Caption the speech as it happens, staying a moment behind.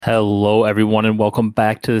Hello, everyone, and welcome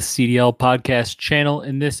back to the CDL podcast channel.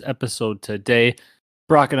 In this episode today,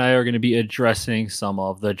 Brock and I are going to be addressing some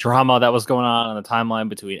of the drama that was going on the timeline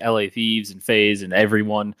between LA Thieves and Faze and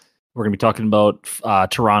everyone. We're going to be talking about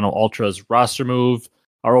Toronto Ultra's roster move,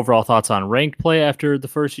 our overall thoughts on ranked play after the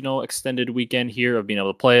first, extended weekend here of being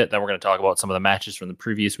able to play it. Then we're going to talk about some of the matches from the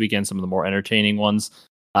previous weekend, some of the more entertaining ones.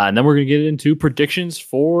 And then we're going to get into predictions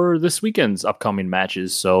for this weekend's upcoming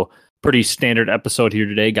matches. So, pretty standard episode here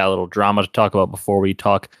today. Got a little drama to talk about before we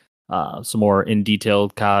talk some more in detail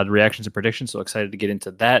COD reactions and predictions. So excited to get into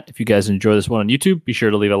that. If you guys enjoy this one on YouTube, be sure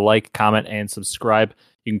to leave a like, comment, and subscribe.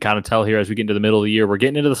 You can kind of tell here as we get into the middle of the year, we're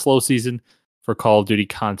getting into the slow season for Call of Duty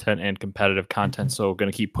content and competitive content. So we're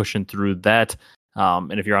going to keep pushing through that.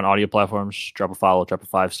 And if you're on audio platforms, drop a follow, drop a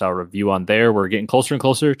 5-star review on there. We're getting closer and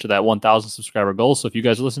closer to that 1,000 subscriber goal. So if you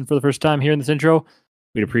guys are listening for the first time here in this intro,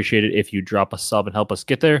 we'd appreciate it if you drop a sub and help us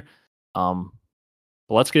get there. But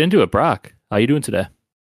let's get into it. Brock, how you doing today?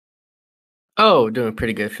 Oh, doing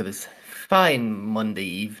pretty good for this fine Monday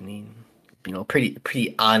evening.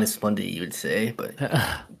 Pretty honest Monday, you would say, but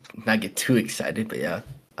not get too excited. But yeah,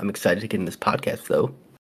 I'm excited to get in this podcast though.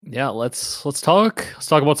 Yeah, let's talk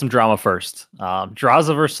about some drama first.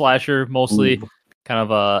 Draza versus Slasher, mostly kind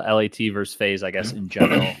of a LAT versus Faze, I guess, in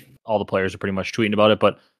general. All the players are pretty much tweeting about it,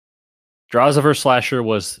 but Draza versus Slasher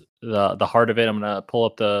was the heart of it. I'm gonna pull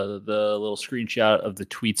up the little screenshot of the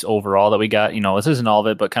tweets overall that we got. This isn't all of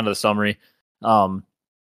it, but kind of the summary.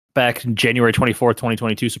 Back in January 24th,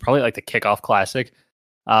 2022, so probably like the kickoff classic.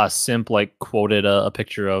 Simp quoted a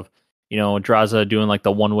picture of Draza doing like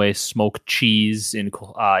the one-way smoked cheese in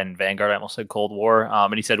Vanguard. I almost said Cold War.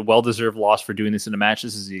 And he said, well-deserved loss for doing this in a match.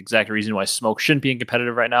 This is the exact reason why Smoke shouldn't be in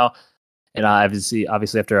competitive right now. And obviously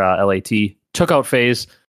after LAT took out Faze,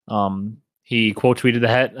 he quote tweeted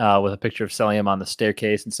that with a picture of Celium on the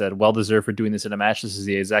staircase and said, well deserved for doing this in a match. This is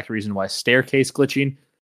the exact reason why staircase glitching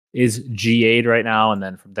is G8'd right now. And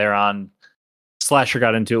then from there on, Slasher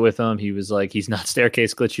got into it with him. He was like, he's not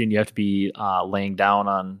staircase glitching. You have to be laying down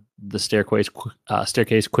on the staircase,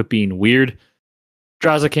 quit being weird.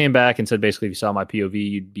 Draza came back and said, basically, if you saw my POV,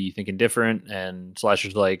 you'd be thinking different. And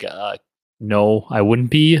Slasher's like, no, I wouldn't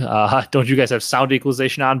be. Don't you guys have sound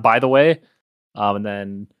equalization on, by the way? And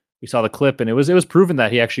then we saw the clip, and it was proven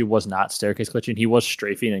that he actually was not staircase glitching. He was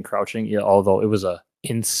strafing and crouching, although it was a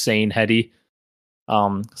insane heady.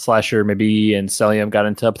 Slasher maybe and Celium got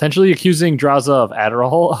into potentially accusing Draza of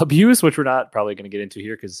Adderall abuse, which we're not probably going to get into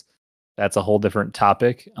here because that's a whole different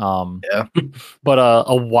topic. Yeah. But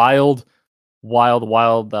a wild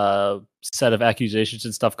set of accusations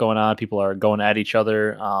and stuff going on. People are going at each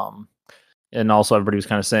other. And also everybody was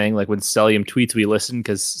kind of saying, like, when Celium tweets, we listen,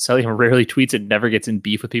 because Celium rarely tweets and never gets in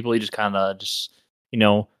beef with people. He just kind of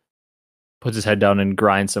puts his head down and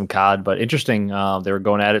grinds some COD. But interesting, they were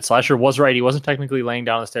going at it. Slasher was right. He wasn't technically laying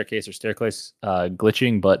down the staircase or staircase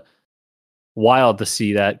glitching, but wild to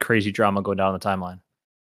see that crazy drama go down the timeline.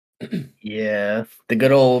 Yeah, the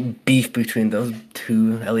good old beef between those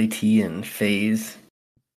two, LAT and Faze.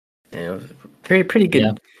 It was pretty good.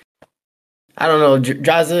 Yeah. I don't know,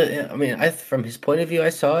 Draza. I mean, from his point of view, I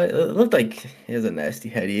saw it. It looked like he has a nasty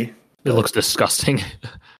heady. It looks disgusting.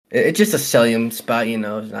 It's just a Celium spot,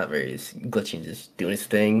 It's not very glitching, just doing his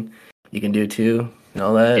thing. You can do too, and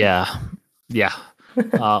all that. Yeah,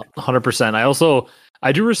 100%.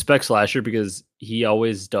 I do respect Slasher because he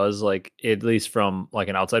always does, like, at least from like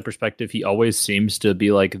an outside perspective, he always seems to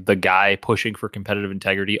be like the guy pushing for competitive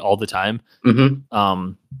integrity all the time.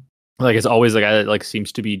 Mm-hmm. Like, it's always the guy that like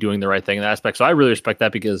seems to be doing the right thing in that aspect. So I really respect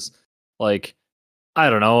that because, like, I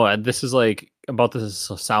don't know, and this is like about this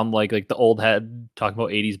sound like the old head talking about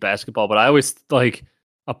 80s basketball, but I always like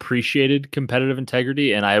appreciated competitive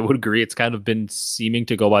integrity, and I would agree it's kind of been seeming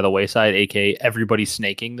to go by the wayside, aka everybody's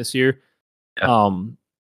snaking this year. Yeah.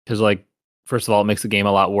 Because like, first of all, it makes the game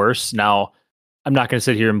a lot worse. Now, I'm not going to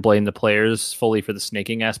sit here and blame the players fully for the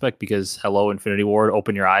snaking aspect because hello, Infinity Ward,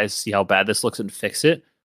 open your eyes, see how bad this looks and fix it.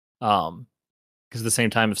 Because at the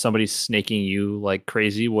same time, if somebody's snaking you like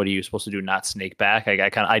crazy, what are you supposed to do? Not snake back?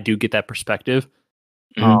 I do get that perspective.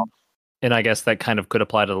 Mm-hmm. And I guess that kind of could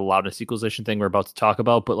apply to the loudness equalization thing we're about to talk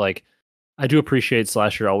about. But like, I do appreciate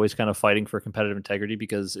Slasher always kind of fighting for competitive integrity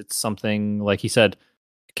because it's something, like he said,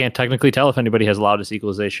 I can't technically tell if anybody has loudness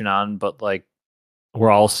equalization on, but like,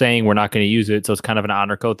 we're all saying we're not going to use it. So it's kind of an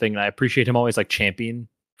honor code thing. And I appreciate him always like champion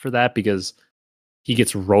for that because he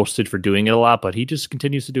gets roasted for doing it a lot, but he just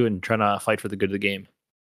continues to do it and trying to fight for the good of the game.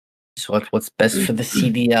 So what's best for the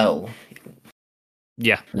CDL?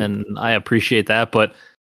 Yeah, and I appreciate that. But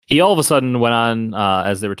he all of a sudden went on,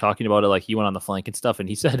 as they were talking about it, like he went on the flank and stuff, and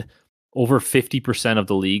he said over 50% of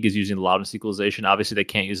the league is using the loudness equalization. Obviously, they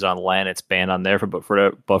can't use it on LAN; it's banned on there. But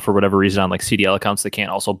for whatever reason, on like CDL accounts, they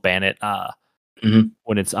can't also ban it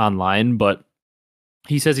when it's online. But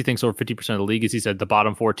he says he thinks over 50% of the league is. He said the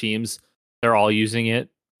bottom 4 teams, they're all using it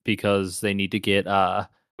because they need to get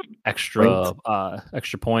extra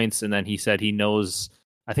points. And then he said he knows.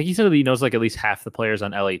 I think he said he knows like at least half the players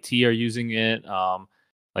on LAT are using it.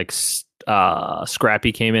 Like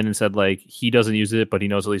Scrappy came in and said like he doesn't use it, but he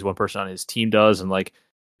knows at least one person on his team does, and like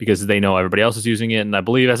because they know everybody else is using it. And I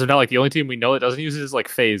believe as of now, like the only team we know that doesn't use it is like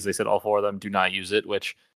Faze. They said all 4 of them do not use it,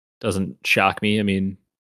 which doesn't shock me. I mean,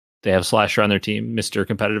 they have Slasher on their team, Mr.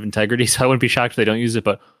 Competitive Integrity, so I wouldn't be shocked if they don't use it.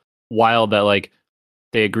 But wild that like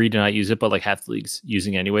they agreed to not use it, but like half the league's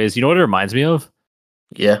using it anyways. You know what it reminds me of?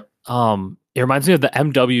 Yeah. It reminds me of the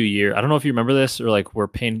MW year. I don't know if you remember this or like we're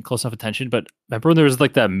paying close enough attention, but remember when there was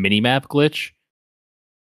like that mini map glitch?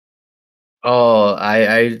 Oh,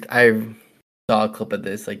 I saw a clip of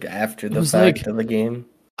this like after the fact of the game.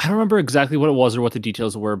 I don't remember exactly what it was or what the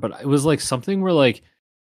details were, but it was like something where like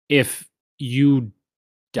if you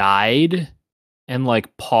died and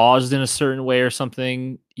like paused in a certain way or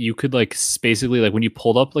something, you could like basically like when you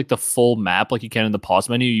pulled up like the full map like you can in the pause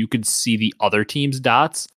menu, you could see the other team's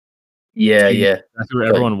dots. Yeah. That's where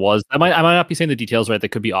everyone was. I might not be saying the details right. That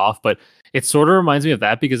could be off, but it sort of reminds me of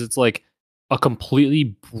that because it's like a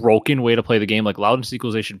completely broken way to play the game. Like loudness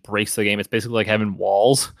equalization breaks the game. It's basically like having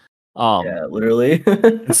walls. Yeah, literally.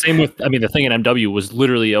 And same with, I mean, the thing in MW was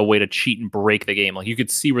literally a way to cheat and break the game. Like you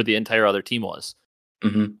could see where the entire other team was.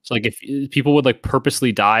 Mm-hmm. So like if people would like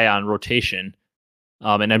purposely die on rotation, in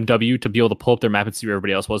MW to be able to pull up their map and see where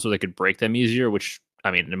everybody else was, so they could break them easier. Which I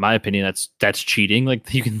mean, in my opinion, that's cheating.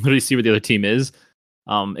 Like you can literally see where the other team is.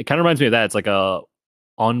 It kind of reminds me of that. It's like a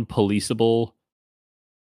unpoliceable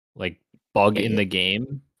like bug in the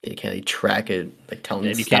game. You can't like, track it, like tell them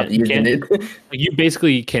And to stop using it. Like, you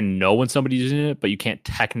basically can know when somebody's using it, but you can't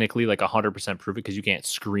technically like 100% prove it because you can't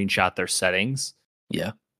screenshot their settings.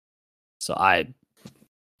 Yeah. So I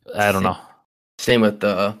don't know. Same with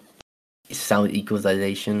the sound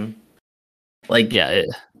equalization. Like yeah,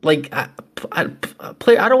 I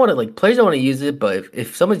don't want to like players don't want to use it, but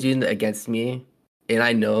if someone's using it against me and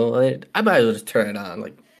I know it, I might as well just turn it on.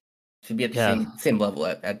 Like to be at the same level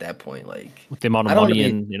at that point. Like with the amount of money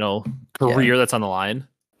and career that's on the line.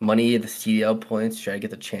 Money, the CDL points, try to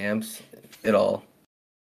get the champs, it all.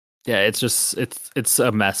 Yeah, it's just it's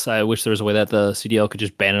a mess. I wish there was a way that the CDL could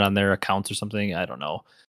just ban it on their accounts or something. I don't know,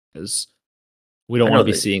 because we don't want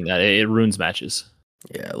to be seeing that. It ruins matches.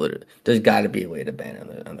 Yeah, literally. There's got to be a way to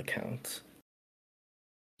ban on the counts.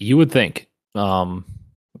 You would think, but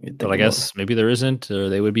I guess maybe there isn't, or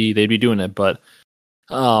they'd be doing it. But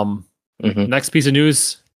next piece of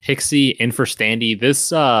news: Hixie in for Standy.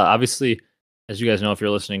 This obviously, as you guys know, if you're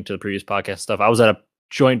listening to the previous podcast stuff, I was at a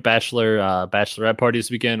joint bachelorette party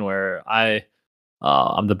this weekend where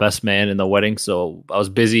I'm the best man in the wedding, so I was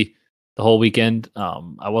busy the whole weekend.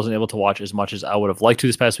 I wasn't able to watch as much as I would have liked to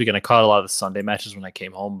this past weekend. I caught a lot of the Sunday matches when I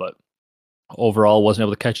came home, but overall wasn't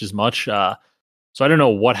able to catch as much. So I don't know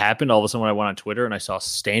what happened. All of a sudden when I went on Twitter and I saw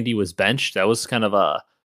Standy was benched, that was kind of a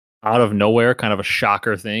out of nowhere, kind of a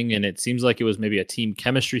shocker thing. And it seems like it was maybe a team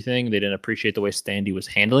chemistry thing. They didn't appreciate the way Standy was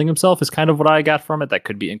handling himself is kind of what I got from it. That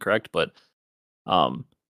could be incorrect, but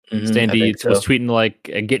Standy was tweeting like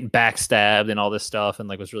getting backstabbed and all this stuff and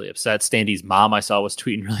like was really upset. Standy's mom I saw was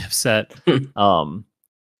tweeting really upset.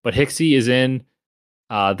 But Hixie is in.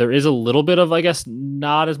 There is a little bit of, I guess,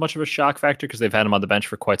 not as much of a shock factor because they've had him on the bench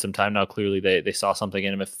for quite some time now. Clearly they saw something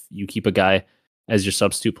in him. If you keep a guy as your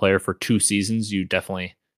substitute player for 2 seasons, you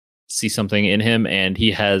definitely see something in him, and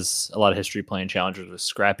he has a lot of history playing challengers with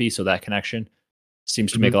Scrappy, so that connection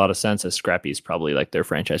seems to make a lot of sense, as Scrappy is probably like their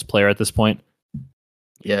franchise player at this point.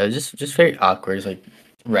 Yeah, just very awkward. It's like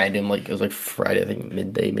random, like it was like Friday, I think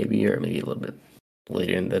midday maybe, or maybe a little bit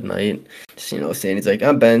later in the night. Just saying he's like,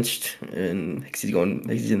 I'm benched, and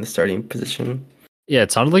Hixie's in the starting position. Yeah,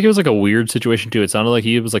 it sounded like it was like a weird situation too. It sounded like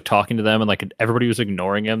he was like talking to them and like everybody was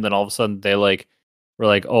ignoring him. Then all of a sudden they like were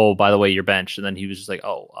like, "Oh, by the way, you're benched," and then he was just like,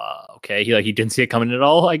 "Oh, okay." He didn't see it coming at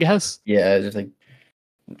all, I guess. Yeah, just like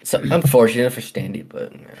unfortunate for Standy,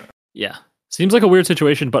 but yeah, seems like a weird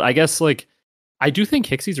situation. But I guess like I do think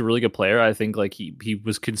Hixie's a really good player. I think like he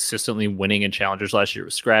was consistently winning in challengers last year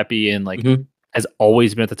with Scrappy and like has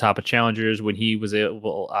always been at the top of challengers. When he was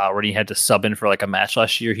able, when he had to sub in for like a match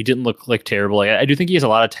last year, he didn't look like terrible. Like, I do think he has a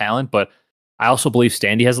lot of talent, but I also believe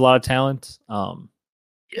Standy has a lot of talent.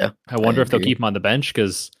 Yeah, I wonder if they'll keep him on the bench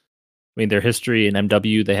because I mean their history in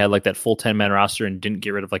MW, they had like that full 10-man roster and didn't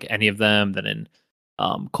get rid of like any of them. Then in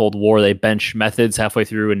Cold War, they benched Methods halfway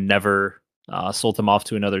through and never sold him off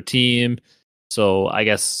to another team. So I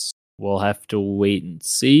guess we'll have to wait and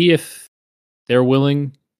see if they're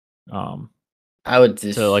willing I would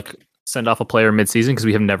just to like send off a player mid-season, because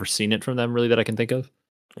we have never seen it from them really that I can think of.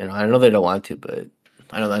 I know they don't want to, but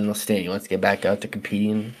I know Stan wants to get back out to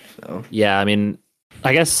competing. So Yeah, I mean,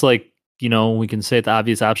 I guess like, we can say the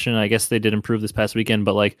obvious option. I guess they did improve this past weekend,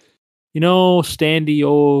 but like, Standy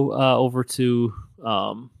over to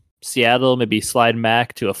Seattle, maybe slide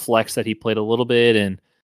Mac to a flex that he played a little bit, and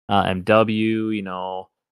MW,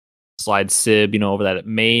 slide Sib, over that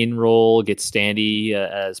main role, get Standy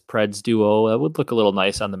as Pred's duo. That would look a little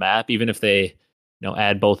nice on the map, even if they,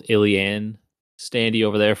 add both Illy and Standy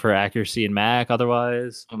over there for accuracy and Mac.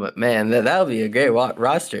 Otherwise, but man, that would be a great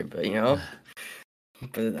roster. But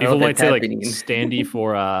but people might say like Standy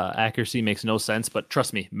for accuracy makes no sense, but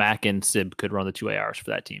trust me, Mac and Sib could run the 2 ARs for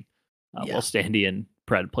that team. While Standy and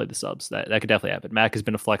Pred play the subs. That could definitely happen. Mac has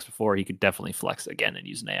been a flex before. He could definitely flex again and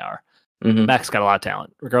use an AR. Mm-hmm. Mac's got a lot of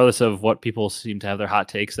talent. Regardless of what people seem to have their hot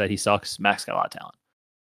takes that he sucks, Mac's got a lot of talent.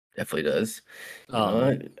 Definitely does.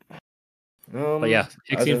 But yeah,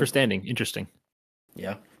 Hixian for standing. Interesting.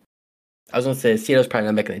 Yeah. I was going to say, Seattle's probably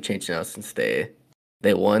not making a change now since they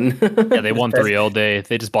won. Yeah, they won 3-0.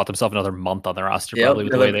 They just bought themselves another month on the roster, probably,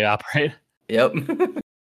 with the way they operate. Yep.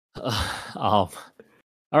 All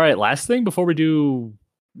right, last thing before we do,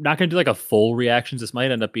 not going to do like a full reactions. This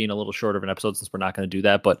might end up being a little shorter of an episode since we're not going to do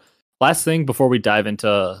that. But last thing before we dive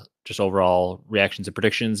into just overall reactions and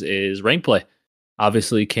predictions is rank play.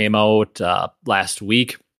 Obviously came out last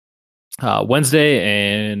week,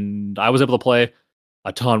 Wednesday, and I was able to play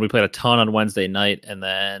a ton. We played a ton on Wednesday night, and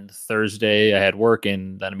then Thursday I had work,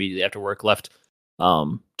 and then immediately after work left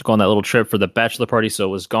to go on that little trip for the bachelor party. So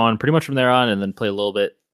it was gone pretty much from there on, and then played a little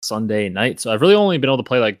bit Sunday night. So I've really only been able to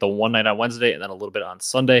play like the one night on Wednesday and then a little bit on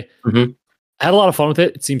Sunday. Mm-hmm. I had a lot of fun with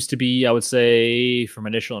it. It seems to be, I would say, from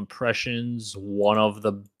initial impressions, one of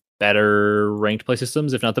the better ranked play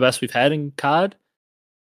systems, if not the best we've had in COD.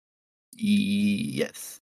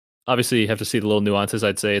 Yes. Obviously, you have to see the little nuances.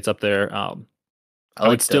 I'd say it's up there. I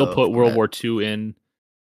would still put World War II in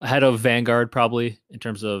ahead of Vanguard, probably, in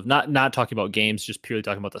terms of not talking about games, just purely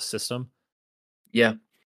talking about the system. Yeah.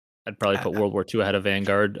 I'd probably put World War II ahead of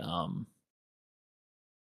Vanguard.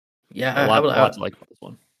 Yeah, a lot to like about this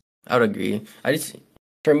one. I would agree.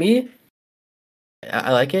 For me,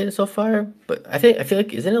 I like it so far, but I feel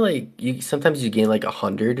like, isn't it like sometimes you gain like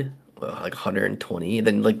 100, like 120, and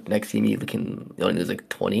then like next game you only lose like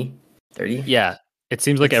 20, 30? Yeah. It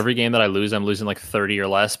seems like every game that I lose, I'm losing like 30 or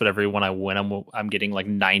less, but every one I win, I'm getting like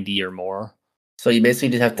 90 or more. So you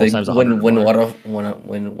basically just have to win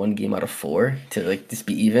one game out of 4 to like just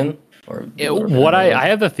be even. Or I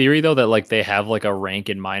have the theory though that like they have like a rank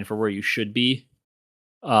in mind for where you should be,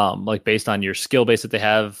 like based on your skill base that they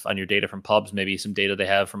have on your data from pubs, maybe some data they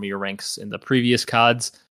have from your ranks in the previous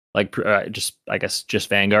CODs, like just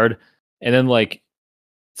Vanguard, and then like,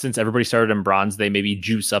 since everybody started in bronze, they maybe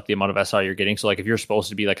juice up the amount of SR you're getting. So like if you're supposed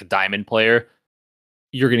to be like a diamond player,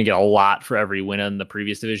 you're going to get a lot for every win in the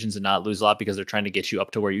previous divisions and not lose a lot, because they're trying to get you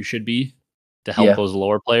up to where you should be to help those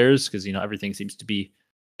lower players. Because, everything seems to be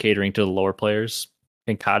catering to the lower players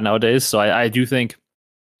in COD nowadays. So I do think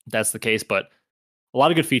that's the case, but a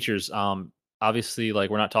lot of good features. Obviously, like,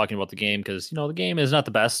 we're not talking about the game because, the game is not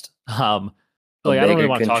the best. Like, I don't really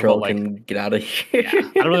want to talk about like get out of here.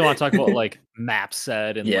 I don't really want to talk about like map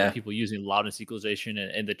set and like people using loudness equalization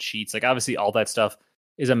and the cheats. Like, obviously, all that stuff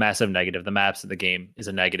is a massive negative. The maps of the game is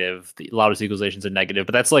a negative. The loudness equalization is a negative.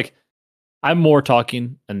 But that's like, I'm more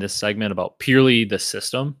talking in this segment about purely the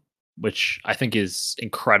system, which I think is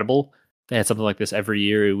incredible. If they had something like this every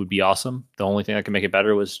year, it would be awesome. The only thing that could make it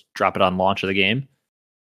better was drop it on launch of the game.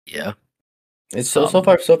 Yeah, it's so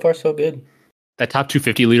far so good. That top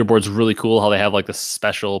 250 leaderboard is really cool. How they have like the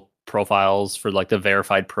special profiles for like the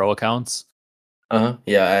verified pro accounts.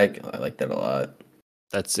 Yeah, I like that a lot.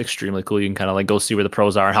 That's extremely cool. You can kind of like go see where the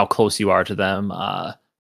pros are and how close you are to them.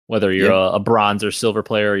 Whether you're a bronze or silver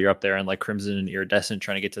player, or you're up there in like crimson and iridescent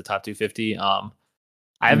trying to get to the top 250. I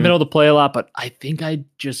haven't been able to play a lot, but I think I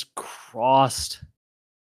just crossed.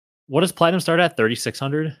 What does platinum start at?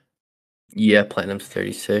 3,600. Yeah, platinum's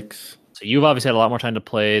 36. So you've obviously had a lot more time to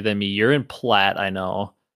play than me. You're in plat, I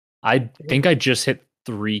know. I think I just hit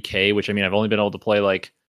 3K, which, I mean, I've only been able to play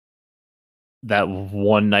like that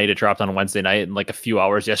one night. It dropped on a Wednesday night and like a few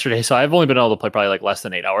hours yesterday. So I've only been able to play probably like less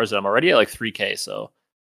than 8 hours, and I'm already at like 3K. So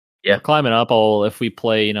yeah, we're climbing up. If we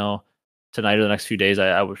play, tonight or the next few days,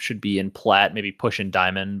 I should be in plat, maybe pushing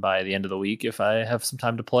diamond by the end of the week if I have some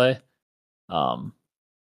time to play.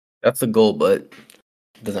 That's the goal, but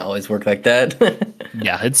it doesn't always work like that.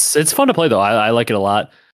 Yeah, it's fun to play though. I like it a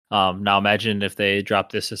lot. Now imagine if they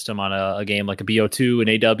drop this system on a game like a BO2, an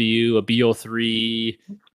AW, a BO3,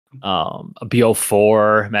 a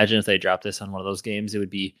BO4. Imagine if they drop this on one of those games, it would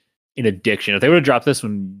be an addiction. If they would have dropped this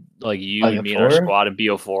when like you and me and our squad in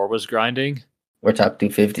BO4 was grinding, we're top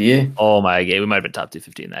 250. Oh my god, we might have been top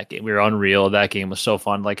 250 in that game. We were unreal. That game was so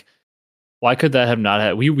fun. Like, why could that have not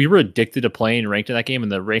had? We were addicted to playing ranked in that game,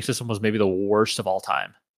 and the rank system was maybe the worst of all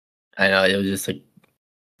time. I know, it was just like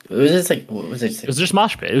what was it? It was just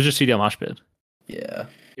mosh pit. It was just CDL mosh pit. Yeah.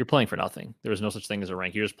 You're playing for nothing. There was no such thing as a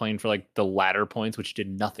rank. You're just playing for like the ladder points, which did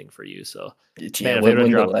nothing for you. So yeah, if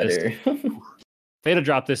they'd have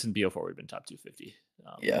dropped this in BO4, we'd been top 250.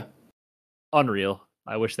 Yeah. Unreal.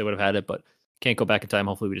 I wish they would have had it, but can't go back in time.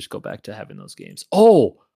 Hopefully we just go back to having those games.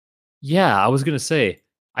 Oh, yeah. I was going to say,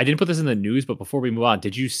 I didn't put this in the news, but before we move on,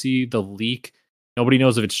 did you see the leak? Nobody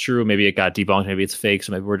knows if it's true. Maybe it got debunked. Maybe it's fake.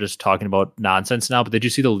 So maybe we're just talking about nonsense now. But did you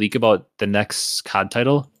see the leak about the next COD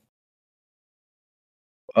title?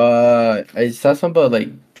 I saw something about like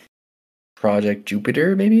Project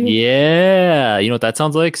Jupiter, maybe? Yeah. You know what that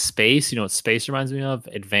sounds like? Space. You know what space reminds me of?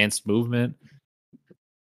 Advanced movement.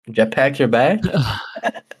 Jetpacks are back?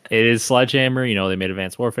 It is Sledgehammer. You know, they made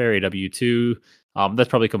Advanced Warfare, AW2. That's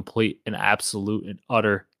probably complete and absolute and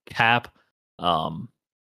utter cap.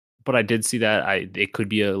 But I did see that it could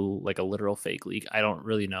be a literal fake leak. I don't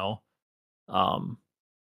really know. Yeah,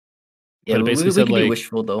 but it basically said like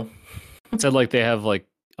wishful though. It said like they have like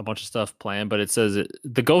a bunch of stuff planned, but it says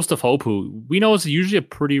the Ghost of Hope, who we know is usually a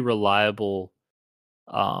pretty reliable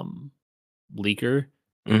leaker,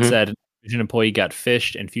 said an employee got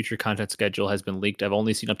phished and future content schedule has been leaked. I've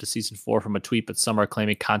only seen up to season 4 from a tweet, but some are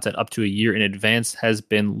claiming content up to a year in advance has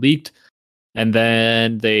been leaked. And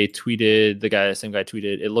then they tweeted, same guy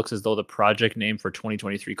tweeted, it looks as though the project name for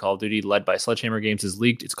 2023 Call of Duty led by Sledgehammer Games is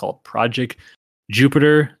leaked. It's called Project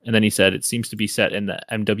Jupiter. And then he said it seems to be set in the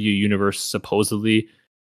MW universe, supposedly.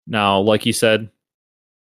 Now, like he said,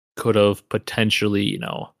 could have potentially,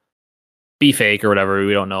 be fake or whatever.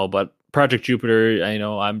 We don't know. But Project Jupiter, I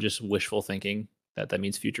know I'm just wishful thinking that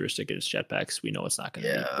means futuristic as jetpacks. We know it's not going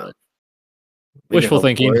to be. But wishful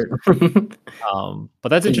thinking. But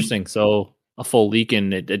that's interesting. So a full leak,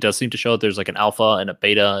 and it does seem to show that there's like an alpha and a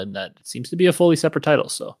beta, and that it seems to be a fully separate title.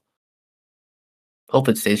 So hope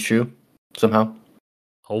it stays true somehow.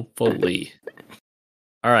 Hopefully.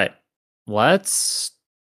 All right, let's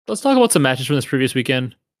talk about some matches from this previous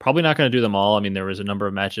weekend. Probably not going to do them all. I mean, there was a number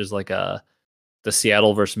of matches like the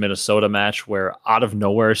Seattle versus Minnesota match where out of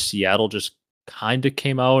nowhere Seattle just kind of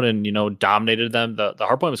came out and dominated them. The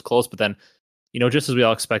hardpoint was close, but then just as we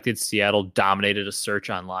all expected, Seattle dominated a search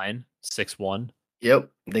online 6-1. Yep,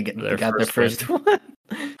 they got their first one. And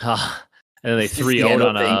then they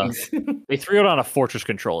 3-0'd on a fortress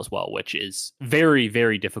control as well, which is very,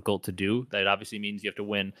 very difficult to do. That obviously means you have to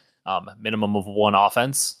win minimum of one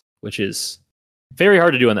offense, which is very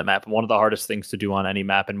hard to do on that map. And one of the hardest things to do on any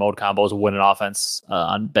map in mode combo is win an offense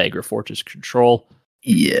on Bag or fortress control.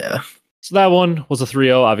 Yeah. So that one was a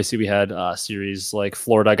 3-0. Obviously, we had a series like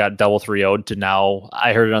Florida got double 3-0'd to now,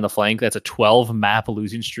 I heard it on the flank. That's a 12-map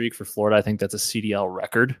losing streak for Florida. I think that's a CDL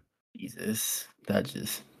record. Jesus.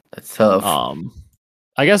 That's tough.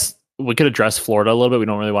 I guess we could address Florida a little bit. We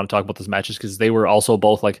don't really want to talk about those matches because they were also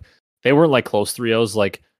both like, they weren't like close 3-0s.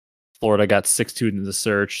 Like Florida got 6-2 in the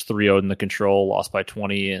search, 3-0 in the control, lost by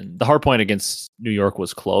 20. And the hard point against New York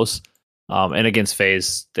was close. And against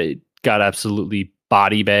Faze, they got absolutely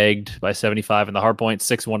body bagged by 75 in the hard point,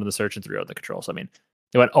 6-1 in the search and 3-0 in the control. So I mean,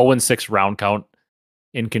 they went 0-6 round count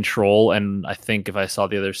in control, and I think if I saw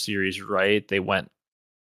the other series right, they went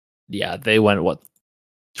what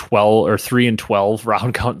 12 or 3-12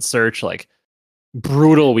 round count in search. Like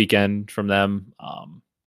brutal weekend from them.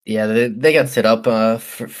 Yeah, they got set up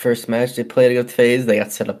first match they played against Faze. They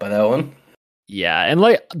got set up by that one. Yeah, and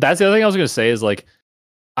like that's the other thing I was gonna say is like,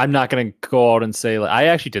 I'm not going to go out and say, like, I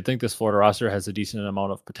actually did think this Florida roster has a decent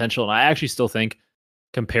amount of potential. And I actually still think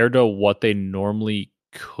compared to what they normally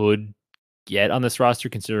could get on this roster,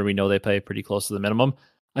 considering we know they play pretty close to the minimum,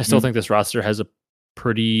 I still think this roster has a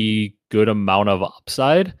pretty good amount of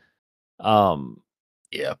upside.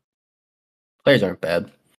 Yeah. Players aren't bad.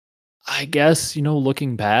 I guess,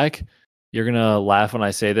 looking back, you're going to laugh when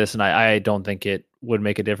I say this, and I don't think it would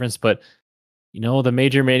make a difference, but the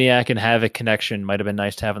Major Maniac and Havoc connection might have been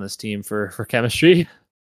nice to have on this team for chemistry.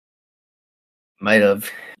 Might have.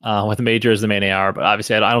 With Major as the main AR, but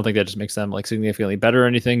obviously I don't think that just makes them like significantly better or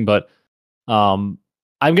anything. But I'm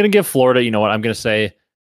going to give Florida, I'm going to say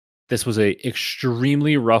this was a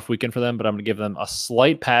extremely rough weekend for them, but I'm going to give them a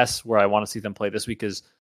slight pass where I want to see them play this week because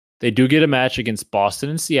they do get a match against Boston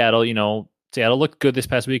and Seattle. Seattle looked good this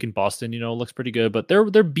past week, in Boston, looks pretty good, but they're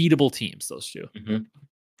beatable teams, those two. Mm-hmm.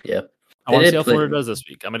 Yeah. I want to see how Florida does this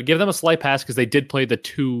week. I'm going to give them a slight pass because they did play the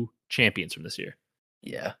 2 champions from this year.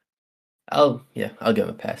 Yeah. I'll give them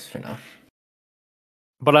a pass for now.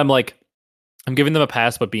 But I'm giving them a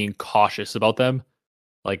pass, but being cautious about them.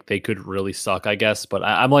 Like, they could really suck, I guess. But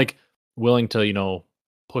I'm willing to,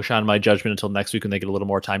 push on my judgment until next week when they get a little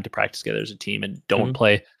more time to practice together as a team and don't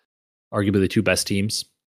play arguably the 2 best teams.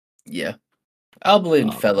 Yeah. I'll believe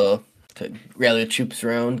in Fellow to rally the troops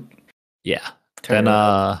around. Yeah. Then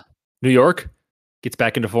New York gets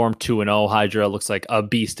back into form, 2-0. Hydra looks like a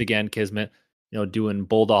beast again. Kismet, doing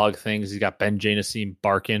bulldog things. He's got Ben Janessy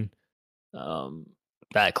barking.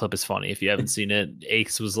 That clip is funny if you haven't seen it.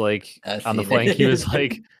 Aches was on the flank. He was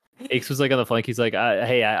Aches was on the flank. He's like,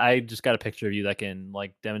 hey, I just got a picture of you that can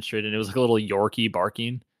demonstrate it. And it was a little Yorkie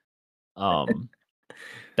barking. That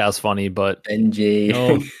was funny, but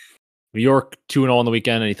NJ. New York 2-0 on the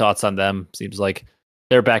weekend. Any thoughts on them? Seems like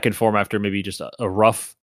they're back in form after maybe just a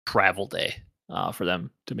rough travel day for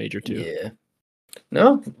them to Major 2. Yeah.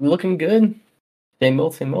 No, looking good. Same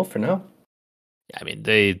old for now. Yeah, I mean,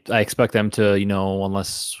 I expect them to,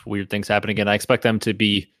 unless weird things happen again, I expect them to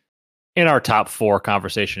be in our top 4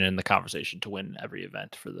 conversation, in the conversation to win every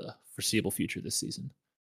event for the foreseeable future this season.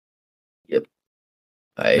 Yep.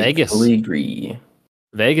 I fully agree.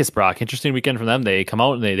 Vegas, Brock, interesting weekend for them. They come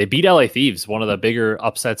out and they beat LA Thieves, one of the bigger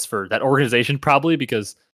upsets for that organization, probably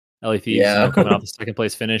because LA Thieves coming off the second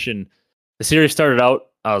place finish. And the series started out,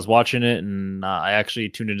 I was watching it, and I actually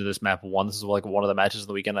tuned into this map 1. This is one of the matches of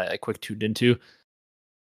the weekend I quick tuned into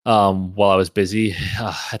while I was busy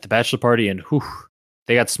at the bachelor party, and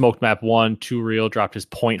they got smoked map 1. 2 Real dropped his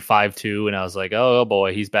 0.52, and I was like, oh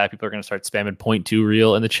boy, he's bad. People are going to start spamming 0.2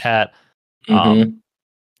 Real in the chat.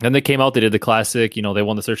 Then they came out, they did the classic, they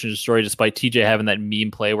won the search and destroy despite TJ having that meme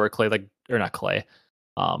play where Octane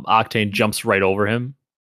jumps right over him.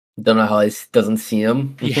 Don't know how he doesn't see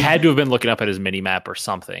him. He had to have been looking up at his mini map or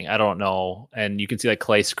something. I don't know. And you can see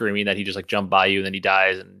Clay screaming that he just jumped by you and then he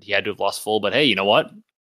dies and he had to have lost full. But hey, you know what?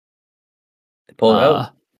 They pull it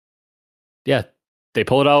out. Yeah, they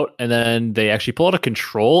pull it out, and then they actually pull out a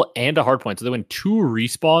control and a hardpoint. So they win 2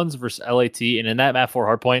 respawns versus LAT. And in that map 4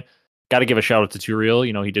 hardpoint, got to give a shout out to 2 Real.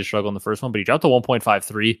 He did struggle in the first one, but he dropped a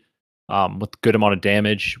 1.53 with a good amount of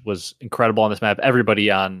damage. Was incredible on this map.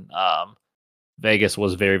 Everybody on Vegas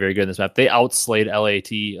was very, very good in this map. They outslayed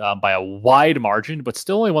LAT by a wide margin, but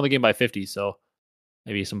still only won the game by 50. So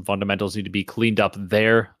maybe some fundamentals need to be cleaned up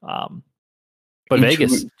there. But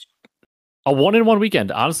Vegas, a 1-1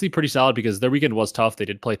 weekend, honestly pretty solid because their weekend was tough. They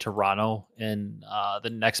did play Toronto in the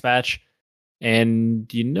next match.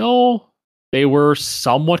 And, they were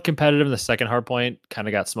somewhat competitive in the second hardpoint, kind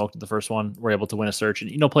of got smoked in the first one, were able to win a search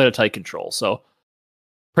and, played a tight control. So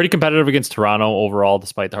pretty competitive against Toronto overall,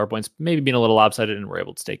 despite the hardpoints maybe being a little lopsided, and were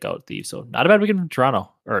able to stake out Thieves. So not a bad weekend from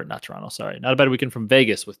Not a bad weekend from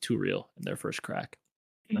Vegas with 2 Real in their first crack.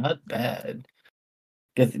 Not bad.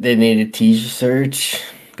 Guess they needed a teaser search.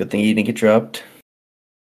 Good thing he didn't get dropped.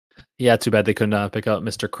 Yeah, too bad they couldn't pick up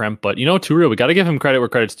Mr. Kremp. But 2 Real, we got to give him credit where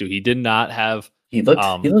credit's due. He did not have... He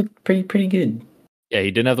looked pretty good. Yeah,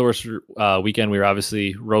 he didn't have the worst weekend. We were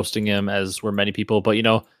obviously roasting him, as were many people. But,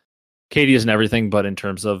 KD isn't everything. But in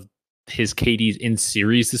terms of his KDs in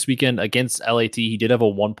series this weekend against LAT, he did have a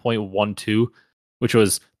 1.12, which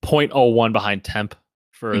was 0.01 behind Temp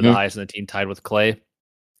for the highest in the team, tied with Clay.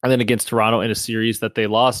 And then against Toronto in a series that they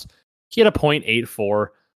lost, he had a 0.84.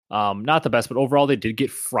 Not the best, but overall they did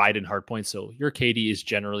get fried in hardpoints. So your KD is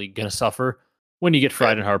generally going to suffer when you get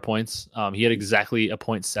fried in hardpoints. He had exactly a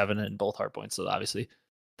 0.7 in both hardpoints. So obviously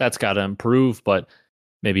that's got to improve, but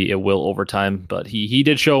maybe it will over time. But he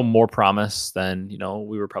did show more promise than,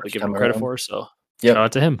 we were probably giving him credit for. So shout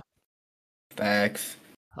out to him. Facts.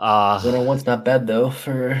 1-1's not bad though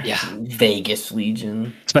for Vegas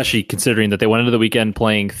Legion. Especially considering that they went into the weekend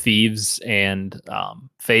playing Thieves and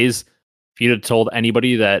Faze. If you'd have told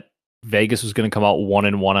anybody that Vegas was going to come out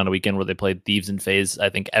 1-1 on a weekend where they played Thieves and Faze, I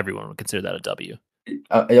think everyone would consider that a W.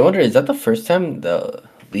 I wonder, is that the first time the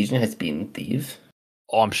Legion has beaten Thieves?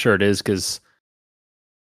 Oh, I'm sure it is, because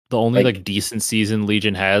the only decent season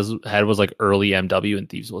Legion had was early MW, and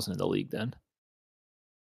Thieves wasn't in the league then.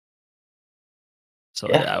 So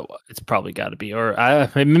yeah it's probably got to be, or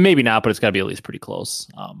maybe not, but it's got to be at least pretty close.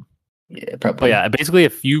 Yeah, probably. But yeah, basically,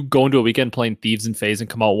 if you go into a weekend playing Thieves and Faze and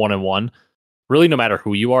come out 1-1, really, no matter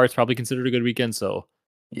who you are, it's probably considered a good weekend. So,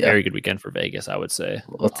 very good weekend for Vegas, I would say.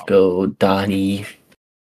 Let's go, Donnie.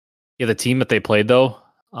 Yeah, the team that they played though,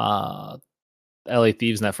 LA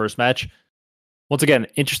Thieves in that first match, once again,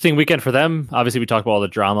 interesting weekend for them. Obviously, we talked about all the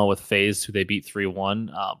drama with Faze, who they beat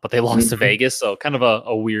 3-1, but they lost to Vegas, so kind of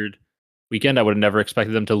a weird weekend. I would have never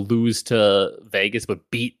expected them to lose to Vegas, but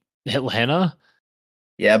beat Atlanta.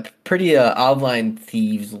 Yeah, pretty online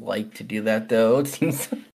Thieves like to do that, though. It seems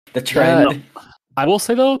the trend. Yeah, I will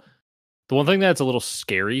say, though, the one thing that's a little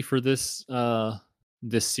scary for this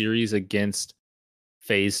this series against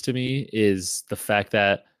Faze to me is the fact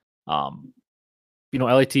that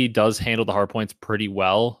LAT does handle the hard points pretty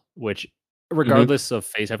well, which regardless of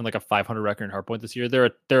Faze having like a 500 record in hard point this year, they're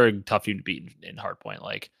a tough team to beat in hard point.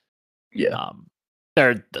 Like, Yeah.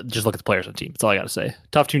 They're just look at the players on the team. That's all I got to say.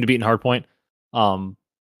 Tough team to beat in hard point. I'm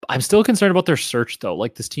still concerned about their search though.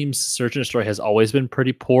 Like this team's search and destroy has always been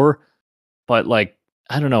pretty poor, but like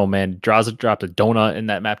I don't know, man. Draza dropped a donut in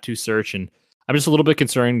that map 2 search, and I'm just a little bit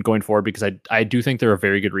concerned going forward because I do think they're a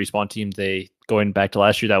very good respawn team. They going back to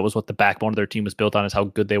last year, that was what the backbone of their team was built on, is how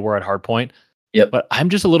good they were at hardpoint. Yep. But I'm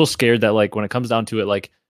just a little scared that like when it comes down to it,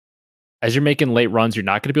 like as you're making late runs, you're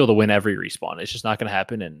not going to be able to win every respawn. It's just not going to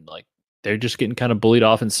happen, and like they're just getting kind of bullied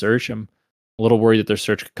off in search. I'm a little worried that their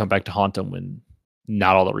search could come back to haunt them when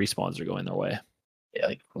not all the respawns are going their way. Yeah,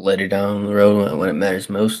 like later down the road when it matters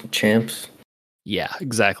most, champs. Yeah,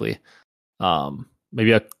 exactly.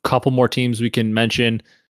 Maybe a couple more teams we can mention.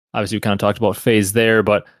 Obviously, we kind of talked about Faze there,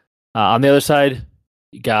 but on the other side,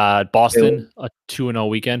 you got Boston, a 2-0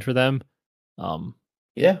 weekend for them.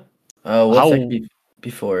 Yeah.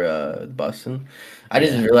 Before Boston? I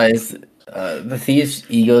didn't realize the Thieves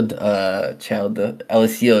egoed child the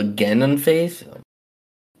LSU again on Faze.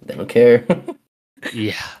 They don't care.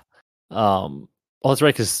 Yeah. Well, that's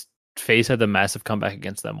right, because Faze had the massive comeback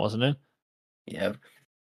against them, wasn't it? Yeah.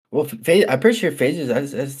 Well, Faze, I'm pretty sure Faze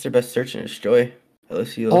is their best search and destroy.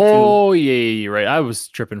 LSU. Oh, yeah, you're right. I was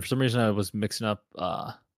tripping. For some reason, I was mixing up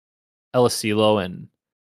LSilo and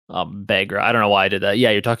Bagra. I don't know why I did that.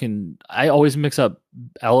 Yeah, you're talking. I always mix up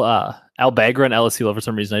Bagra and LSilo for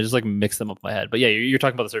some reason. I just like mix them up in my head. But yeah, you're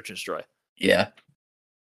talking about the search and destroy. Yeah.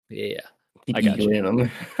 Yeah. I got you.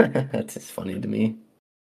 That's just funny to me.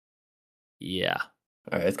 Yeah.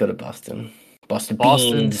 All right, let's go to Boston. Boston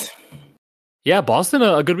Beans. Yeah, Boston,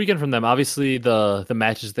 a good weekend from them. Obviously, the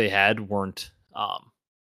matches they had weren't,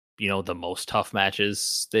 the most tough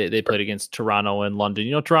matches. They played against Toronto and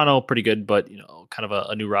London. Toronto pretty good, but kind of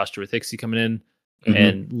a new roster with Hixie coming in,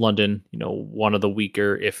 and London, one of the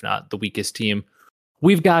weaker, if not the weakest team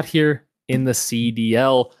we've got here in the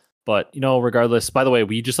CDL. But regardless. By the way,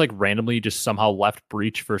 we just like randomly just somehow left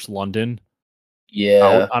Breach versus London. Yeah.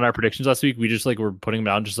 Out on our predictions last week. We just like were putting them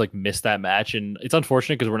down, just like missed that match, and it's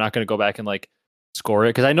unfortunate because we're not going to go back and like score it.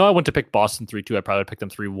 Because I know I went to pick Boston 3-2. I probably would pick them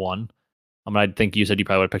 3-1. I think you said you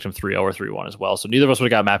probably would have picked them 3-0 or 3-1 as well. So neither of us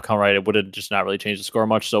would have got map count right. It would have just not really changed the score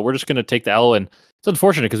much. So we're just going to take the L, and it's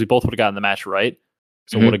unfortunate because we both would have gotten the match right.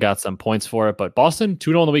 So would have got some points for it. But Boston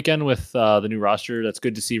 2-0 on the weekend with the new roster. That's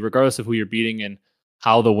good to see, regardless of who you're beating and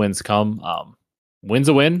how the wins come. Win's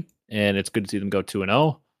a win, and it's good to see them go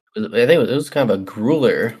 2-0. I think it was kind of a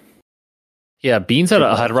grueler. Yeah, Beans had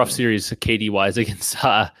a rough series KD-wise against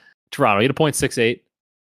Toronto. He had a .68.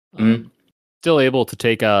 Still able to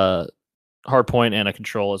take a hard point and a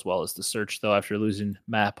control as well as the search, though, after losing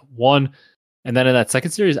map 1. And then in that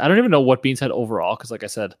second series, I don't even know what Beans had overall, because like I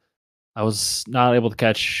said, I was not able to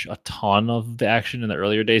catch a ton of the action in the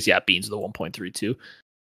earlier days. Yeah, Beans with a 1.32.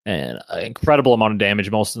 And an incredible amount of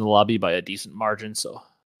damage, most in the lobby by a decent margin. So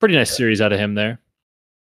pretty nice series out of him there.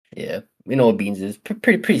 Yeah, we know what Beans is.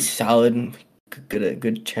 Pretty solid.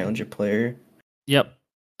 Good challenger player. Yep.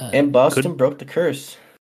 And Boston broke the curse.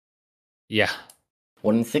 Yeah.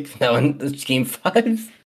 1-6 now in this game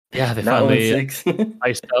 5. Yeah, they finally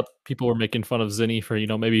iced up. People were making fun of Zinni for,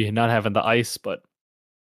 maybe not having the ice, but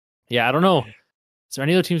yeah, I don't know. Is there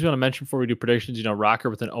any other teams we want to mention before we do predictions? Rocker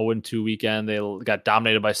with an 0-2 weekend. They got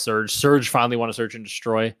dominated by Surge. Surge finally won a search and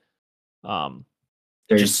destroy.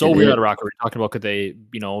 Just so weird out of Rocker. We're talking about could they,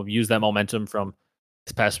 use that momentum from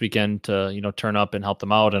this past weekend to, turn up and help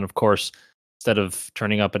them out. And of course, instead of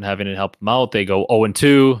turning up and having it help them out, they go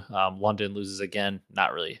 0-2. London loses again.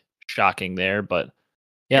 Not really shocking there, but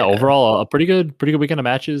yeah. Overall, a pretty good weekend of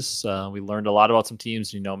matches. We learned a lot about some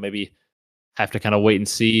teams. Maybe have to kind of wait and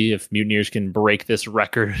see if Mutineers can break this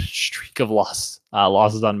record streak of losses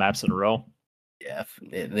on maps in a row. Yeah,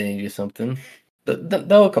 they need to do something.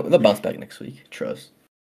 They'll bounce back next week. Trust.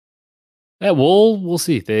 Yeah, we'll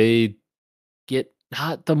see. They get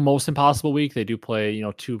not the most impossible week. They do play,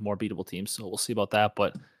 2 more beatable teams, so we'll see about that.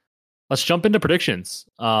 But let's jump into predictions.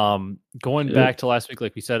 Going back to last week,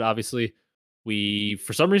 like we said, obviously we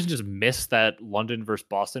for some reason just missed that London versus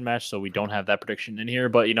Boston match, so we don't have that prediction in here.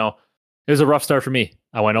 But It was a rough start for me.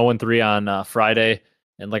 I went 0-3 on Friday.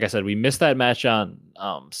 And like I said, we missed that match on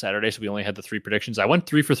Saturday, so we only had the 3 predictions. I went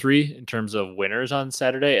 3 for 3 in terms of winners on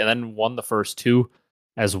Saturday, and then won the first 2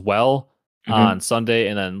 as well on Sunday,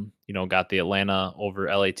 and then got the Atlanta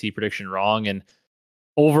over LAT prediction wrong. And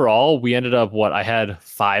overall, we ended up I had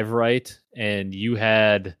 5 right, and you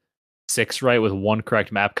had 6 right with 1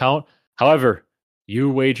 correct map count. However,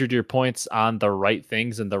 you wagered your points on the right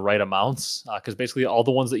things and the right amounts, because basically all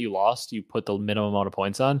the ones that you lost, you put the minimum amount of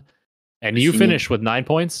points on. And you finished with 9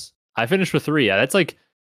 points. I finished with 3. Yeah, that's like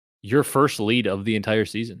your first lead of the entire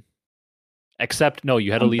season. Except, no,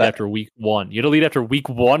 you had a lead after week 1. You had a lead after week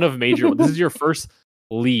 1 of Major 1. This is your first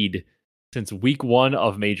lead since week 1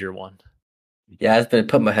 of Major 1. Yeah, I've been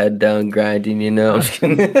putting my head down, grinding,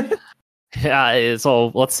 Yeah,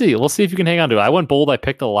 so let's see. We'll see if you can hang on to it. I went bold. I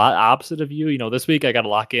picked a lot opposite of you. This week I got to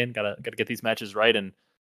lock in. Got to get these matches right. And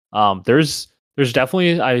there's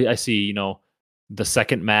definitely I see the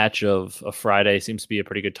second match of Friday seems to be a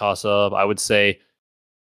pretty good toss up. I would say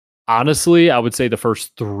the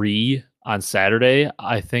first 3 on Saturday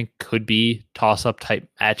I think could be toss up type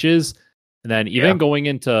matches, and then even going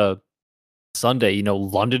into Sunday,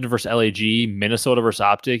 London versus LAG, Minnesota versus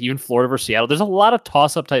OpTic, even Florida versus Seattle. There's a lot of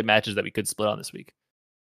toss-up type matches that we could split on this week.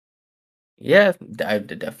 Yeah, I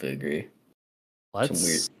definitely agree.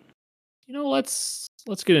 Let's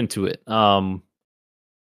get into it. I'm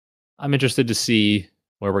interested to see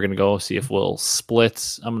where we're gonna go. See if we'll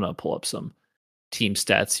split. I'm gonna pull up some team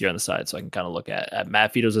stats here on the side so I can kind of look at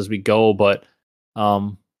map vetoes as we go. But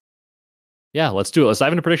let's do it. Let's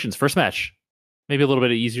dive into predictions. First match. Maybe a little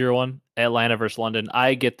bit of easier one. Atlanta versus London.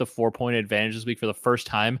 I get the 4-point advantage this week for the first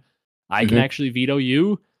time. I can actually veto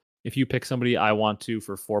you if you pick somebody I want to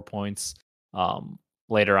for 4 points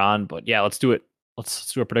later on. But yeah, let's do it.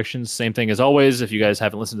 Let's do our predictions. Same thing as always. If you guys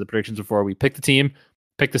haven't listened to the predictions before, we pick the team,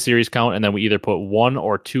 pick the series count, and then we either put 1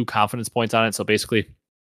 or 2 confidence points on it. So basically,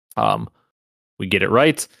 we get it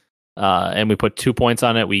right. And we put 2 points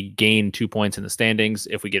on it. We gain 2 points in the standings.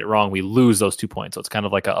 If we get it wrong, we lose those 2 points. So it's kind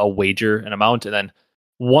of like a wager, an amount. And then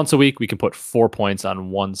once a week, we can put 4 points on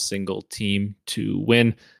one single team to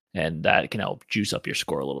win. And that can help juice up your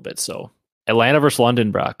score a little bit. So Atlanta versus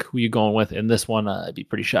London, Brock, who are you going with in this one? I'd be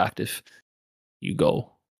pretty shocked if you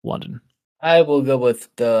go London. I will go with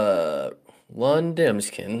the London. I'm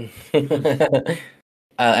just kidding.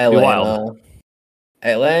 Atlanta.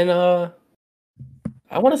 Atlanta.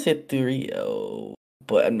 I want to say 3-0,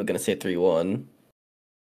 but I'm going to say 3-1.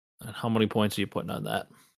 And how many points are you putting on that?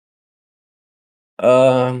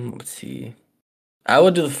 Let's see. I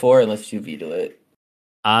will do the 4 unless you veto it.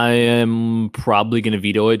 I am probably going to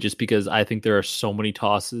veto it just because I think there are so many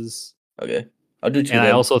tosses. Okay. I'll do 2. And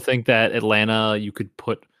I also think that Atlanta, you could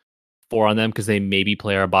put 4 on them because they maybe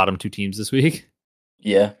play our bottom 2 teams this week.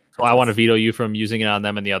 Yeah. So I want to veto you from using it on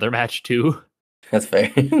them in the other match too. That's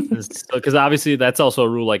fair. Because obviously that's also a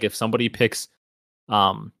rule. Like if somebody picks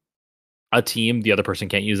a team, the other person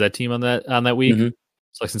can't use that team on that week.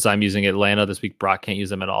 So since I'm using Atlanta this week, Brock can't use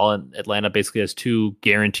them at all. And Atlanta basically has 2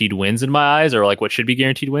 guaranteed wins in my eyes, or like what should be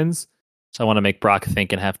guaranteed wins. So I want to make Brock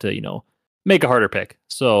think and have to, make a harder pick.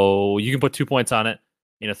 So you can put 2 points on it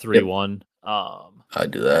in a 3-1. I'll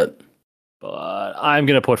do that. But I'm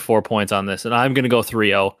going to put 4 points on this, and I'm going to go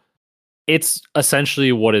 3-0. It's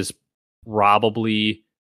essentially what is probably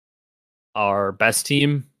our best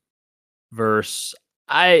team versus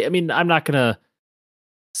I mean, I'm not going to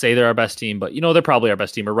say they're our best team, but they're probably our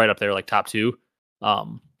best team or right up there, like top 2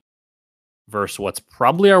 versus what's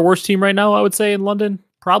probably our worst team right now. I would say in London,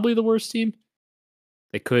 probably the worst team.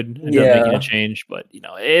 They could end up making a change, but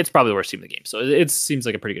it's probably the worst team in the game. So it seems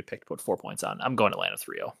like a pretty good pick to put 4 points on. I'm going Atlanta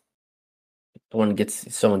 3-0.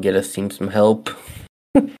 Someone get us team some help.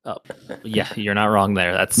 Oh, yeah, you're not wrong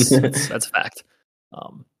there. That's a fact.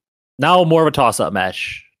 Now more of a toss-up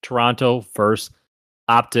match. Toronto versus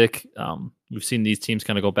OpTic. We've seen these teams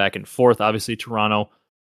kind of go back and forth. Obviously, Toronto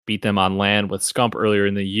beat them on land with Scump earlier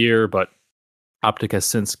in the year, but OpTic has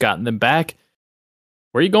since gotten them back.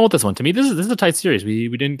 Where are you going with this one? To me, this is a tight series. We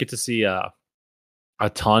didn't get to see a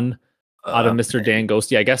ton out of Mr. Dan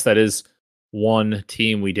Ghosty. I guess that is one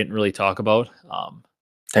team we didn't really talk about.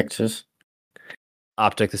 Texas.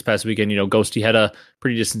 OpTic this past weekend, Ghosty had a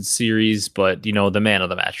pretty decent series, but the man of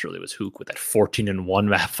the match really was Hook with that 14-1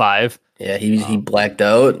 map 5. Yeah, he blacked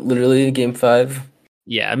out literally in game 5.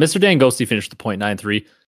 Yeah, Mr. Dan Ghosty finished the .93,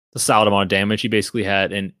 the solid amount of damage. He basically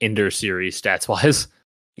had an Ender series stats wise.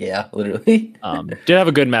 Yeah, literally. Did have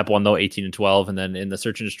a good map 1 though, 18-12, and then in the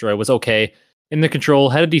Search and Destroy was okay. In the Control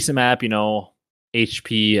had a decent map,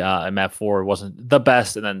 HP and map 4 wasn't the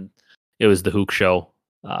best, and then it was the Hook show.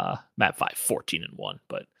 Map 5, 14-1,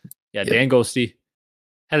 but Yeah, Dan Ghosty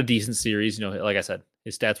had a decent series. You know, like I said,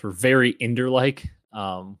 his stats were very Ender-like,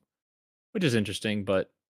 which is interesting.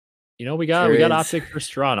 But you know, we got OpTic versus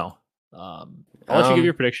Toronto. I'll let you give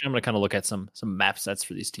your prediction. I'm gonna kind of look at some map sets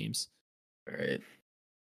for these teams. All right.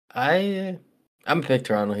 I'm gonna pick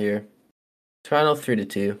Toronto here. Toronto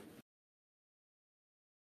 3-2.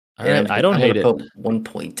 All right, I don't hate it. Put 1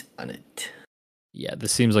 point on it. Yeah,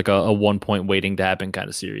 this seems like a 1 point waiting to happen kind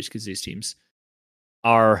of series because these teams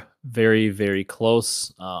are very, very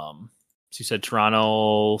close. So you said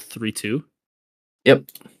Toronto 3-2? Yep.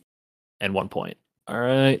 And 1 point. All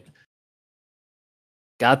right.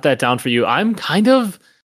 Got that down for you. I'm kind of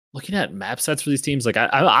looking at map sets for these teams. Like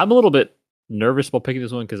I'm a little bit nervous about picking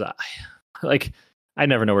this one because I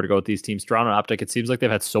never know where to go with these teams. Toronto and OpTic, it seems like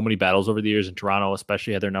they've had so many battles over the years, and Toronto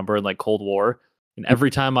especially had their number in like Cold War. And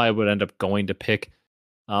every time I would end up going to pick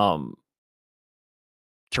Toronto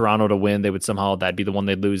to win, that'd be the one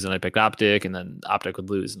they'd lose, and I picked OpTic, and then OpTic would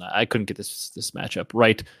lose, and I couldn't get this matchup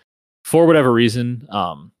right for whatever reason.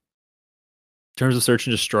 In terms of search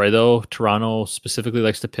and destroy, though, Toronto specifically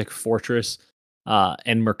likes to pick Fortress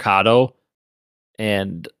and Mercado,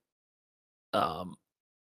 and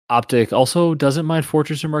OpTic also doesn't mind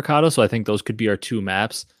Fortress or Mercado, so I think those could be our two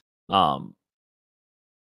maps.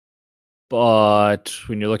 But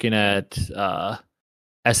when you're looking at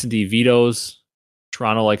S&D vetoes,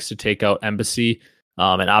 Toronto likes to take out Embassy,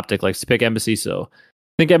 and OpTic likes to pick Embassy, so I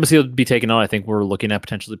think Embassy will be taken out. I think we're looking at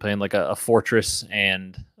potentially playing like a Fortress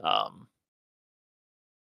and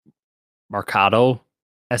Mercado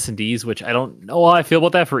S&Ds, which I don't know how I feel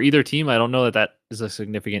about that for either team. I don't know that is a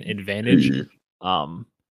significant advantage.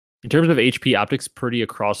 In terms of HP, OpTic's pretty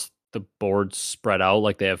across the board spread out.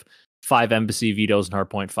 Like they have 5 Embassy vetoes and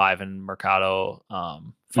Hardpoint, 5 in Mercado,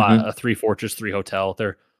 3 Fortress, 3 Hotel.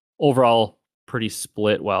 They're overall pretty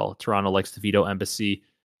split. While Toronto likes to veto Embassy,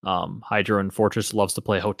 Hydro and Fortress loves to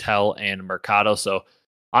play Hotel and Mercado. So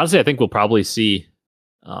honestly, I think we'll probably see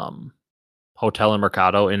Hotel and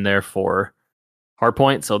Mercado in there for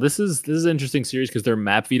Hardpoint. So this is an interesting series because their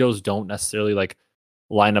map vetoes don't necessarily like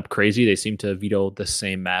line up crazy. They seem to veto the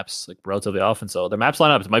same maps like relatively often. So their maps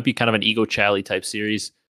line up. It might be kind of an ego chally type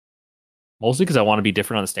series. Mostly because I want to be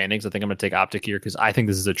different on the standings. I think I'm going to take OpTic here because I think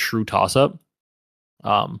this is a true toss-up.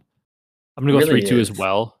 I'm going to go 3-2 as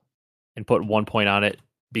well and put 1 point on it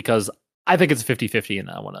because I think it's 50-50 and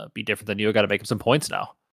I want to be different than you. I got to make up some points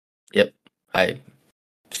now. Yep.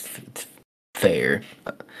 Fair.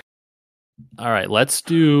 All right, let's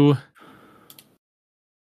do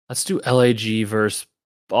LAG versus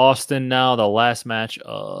Boston now, the last match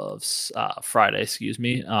of Friday, excuse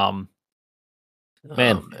me. Are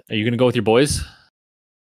you going to go with your boys?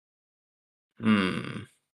 My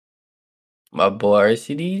boy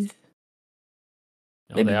RCDs?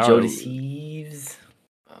 No, maybe Joe Thieves?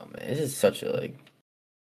 Oh, man, this is such a,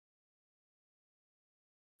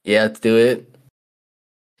 Yeah, let's do it.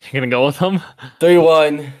 You're going to go with them?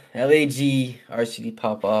 3-1, LAG, RCD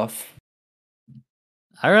pop off.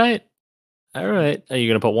 All right. Are you going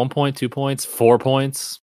to put 1 point, 2 points, 4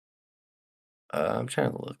 points? I'm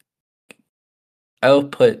trying to look. I'll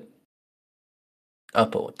put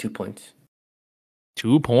 2 points.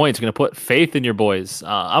 2 points. You're going to put faith in your boys.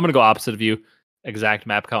 I'm going to go opposite of you. Exact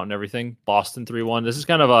map count and everything. Boston 3-1. This is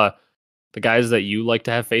kind of the guys that you like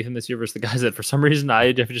to have faith in this year versus the guys that for some reason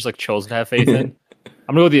I just like chosen to have faith in.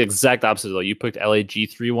 I'm going to go the exact opposite though. You picked LAG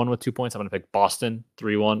 3-1 with 2 points. I'm going to pick Boston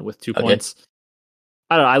 3-1 with 2 points.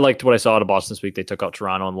 I don't know. I liked what I saw out of Boston this week. They took out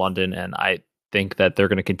Toronto and London, and I think that they're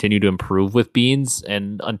going to continue to improve with Beans.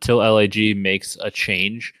 And until LAG makes a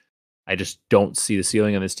change, I just don't see the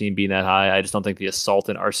ceiling on this team being that high. I just don't think the Assault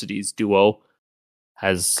and Arcides duo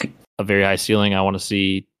has a very high ceiling. I want to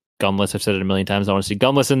see Gunless. I've said it a million times. I want to see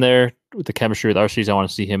Gunless in there with the chemistry with Arcides. I want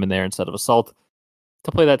to see him in there instead of Assault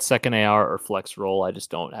to play that second AR or flex role. I just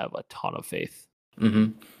don't have a ton of faith.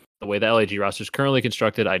 The way the LAG roster is currently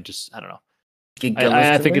constructed, I don't know.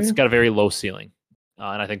 I think it's got a very low ceiling.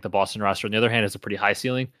 And I think the Boston roster, on the other hand, has a pretty high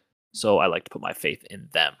ceiling. So I like to put my faith in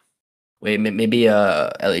them. Wait, maybe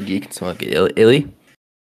LAG can somehow get Illy?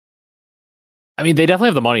 I mean, they definitely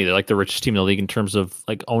have the money. They're like the richest team in the league in terms of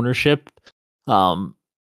like ownership.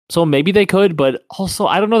 So maybe they could, but also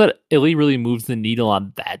I don't know that Illy really moves the needle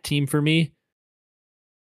on that team for me.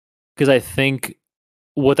 Because I think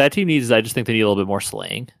what that team needs is I just think they need a little bit more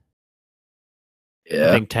slaying. Yeah.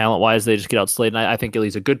 I think talent-wise, they just get outslayed. And I think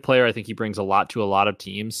Illy's a good player. I think he brings a lot to a lot of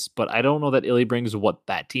teams. But I don't know that Illy brings what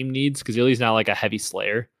that team needs because Illy's not like a heavy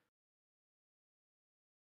slayer.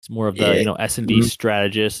 It's more of the S&D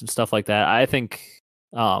strategist and stuff like that. I think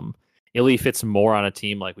Illy fits more on a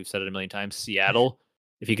team, like we've said it a million times, Seattle,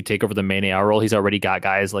 if he could take over the main AR role, he's already got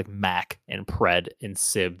guys like Mac and Pred and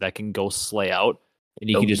Sib that can go slay out. And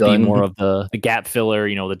he So can just be more done. of the gap filler,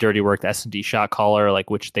 the dirty work, the S&D shot caller, like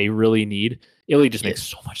which they really need. It really just makes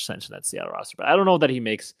so much sense in that Seattle roster. But I don't know that he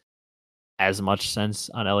makes as much sense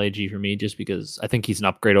on LAG for me, just because I think he's an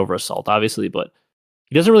upgrade over Assault, obviously, but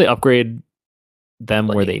he doesn't really upgrade them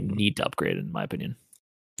where they need to upgrade, in my opinion.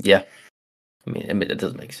 Yeah. I mean, that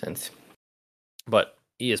does make sense. But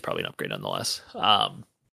he is probably an upgrade nonetheless. And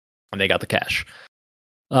they got the cash.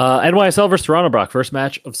 NYSL versus Toronto, Brock. First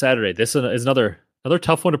match of Saturday. This is another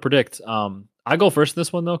tough one to predict. I go first in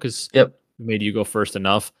this one, though, because we made you go first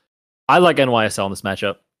enough. I like NYSL in this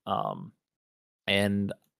matchup.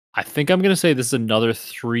 And I think I'm going to say this is another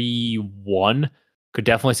 3-1. Could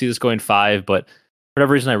definitely see this going 5, but for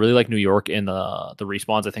whatever reason, I really like New York in the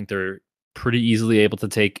respawns. I think they're pretty easily able to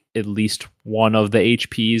take at least one of the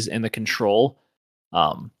HPs in the control.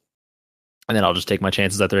 And then I'll just take my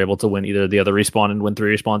chances that they're able to win either the other respawn and win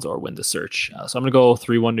 3 respawns or win the search. So I'm going to go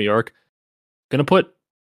 3-1 New York. I'm going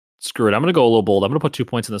to go a little bold. I'm going to put 2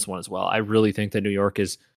 points in this one as well. I really think that New York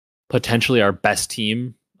is potentially our best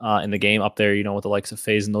team in the game up there, with the likes of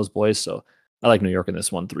Faze and those boys. So I like New York in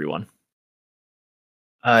this one, 3-1.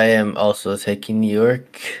 I am also taking New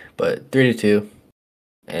York, but 3-2.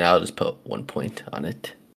 And I'll just put 1 point on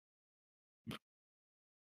it.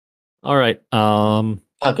 All right.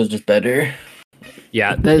 Paco's just better.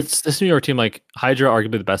 Yeah, this New York team, like Hydra,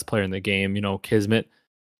 arguably the best player in the game.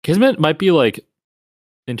 Kismet might be like,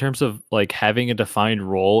 in terms of like having a defined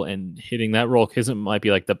role and hitting that role, Kismet might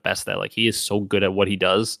be like the best at. Like he is so good at what he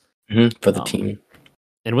does for the team.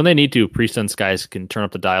 And when they need to, Priest's guys can turn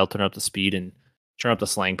up the dial, turn up the speed, and turn up the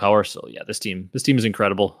slaying power. So yeah, this team is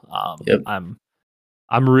incredible.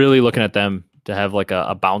 I'm really looking at them to have like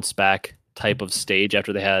a bounce back type of stage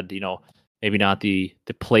after they had, maybe not the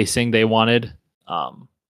placing they wanted at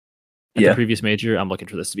the previous major. I'm looking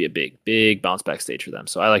for this to be a big bounce back stage for them.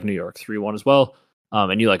 So I like New York 3-1 as well.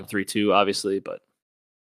 And you like them 3-2, obviously, but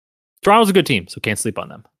Toronto's a good team, so can't sleep on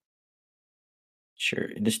them. Sure,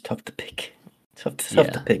 it is tough to pick. Tough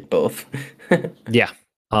to pick both. Yeah.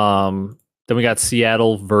 Then we got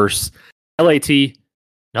Seattle versus LAT.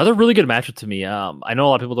 Another really good matchup to me. I know a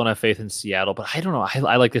lot of people don't have faith in Seattle, but I don't know.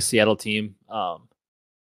 I like the Seattle team. You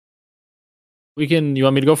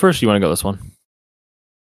want me to go first? Or you want to go this one?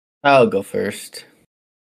 I'll go first.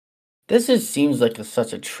 This just seems like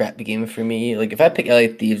such a trap game for me. Like if I pick LA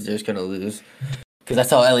Thieves, they're just gonna lose. Because that's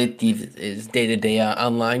how LA Thieves is day to day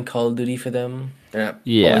online Call of Duty for them. They're not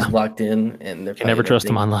always locked in, and they're can never trust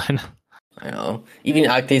them online. I know. Even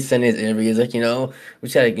OpTic sent his interviews like, we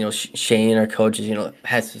said Shane, our coaches,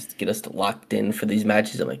 has to get us locked in for these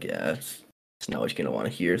matches. I'm like, yeah, it's not what you're gonna want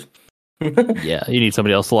to hear. Yeah, you need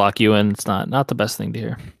somebody else to lock you in. It's not the best thing to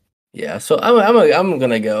hear. Yeah, so I'm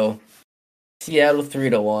gonna go Seattle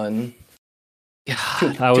 3-1. Yeah,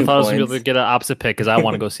 I would thought I was gonna be able to get an opposite pick because I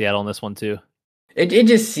want to go Seattle in this one too. It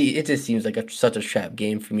just seems like such a trap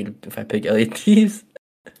game for me if I pick LA Thieves.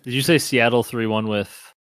 Did you say Seattle 3-1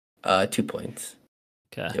 with 2 points?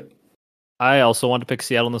 Okay. Yep. I also wanted to pick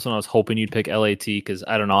Seattle in this one. I was hoping you'd pick LAT because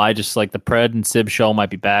I don't know. I just like the Pred and Sib show might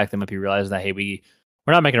be back. They might be realizing that, hey, we're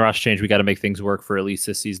not making a roster change. We got to make things work for at least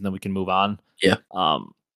this season, then we can move on. Yeah.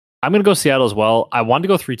 I'm going to go Seattle as well. I wanted to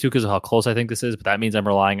go 3-2 because of how close I think this is, but that means I'm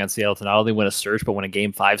relying on Seattle to not only win a search, but win a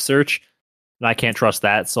Game 5 search, and I can't trust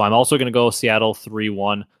that. So I'm also going to go Seattle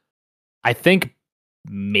 3-1. I think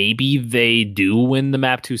maybe they do win the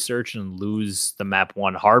map 2 search and lose the map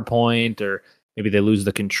 1 hardpoint, or maybe they lose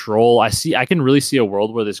the control. I can really see a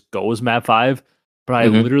world where this goes map 5, but I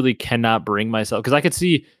literally cannot bring myself, because I could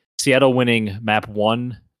see Seattle winning map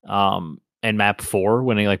 1 and map 4,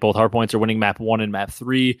 winning like both hardpoints, or winning map 1 and map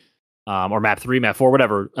 3. Or map 3, map 4,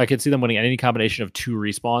 whatever. I could see them winning any combination of 2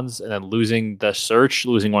 respawns and then losing the search,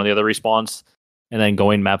 losing one of the other respawns, and then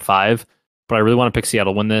going map 5. But I really want to pick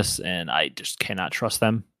Seattle to win this, and I just cannot trust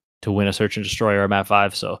them to win a search and destroy or a map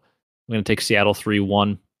 5. So I'm going to take Seattle 3-1.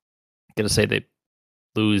 I'm going to say they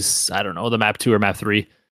lose, I don't know, the map 2 or map 3.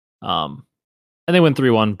 And they win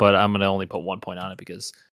 3-1, but I'm going to only put 1 point on it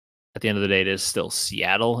because at the end of the day, it is still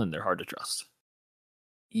Seattle, and they're hard to trust.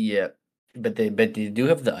 Yeah. But they do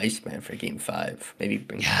have the Iceman for Game 5. Maybe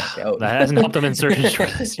bring him back out. That hasn't helped them in search and destroy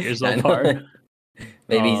this year so far.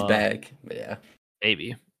 Maybe he's back, but yeah.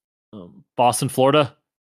 Maybe. Boston, Florida.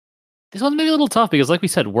 This one's maybe a little tough because, like we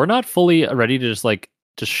said, we're not fully ready to just like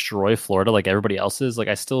destroy Florida like everybody else is. Like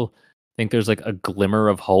I still think there's like a glimmer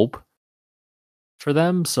of hope for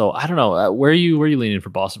them. So I don't know. Where are you leaning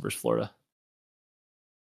for Boston versus Florida?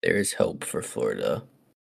 There is hope for Florida.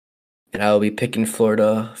 And I'll be picking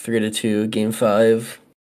Florida 3-2, Game 5.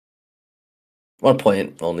 1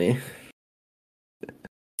 point only.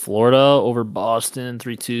 Florida over Boston,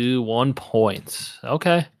 3-2, 1 point.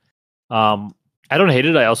 Okay. I don't hate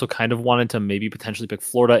it. I also kind of wanted to maybe potentially pick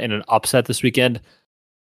Florida in an upset this weekend.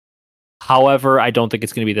 However, I don't think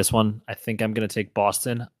it's going to be this one. I think I'm going to take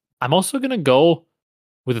Boston. I'm also going to go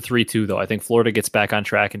with a 3-2, though. I think Florida gets back on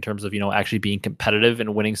track in terms of, actually being competitive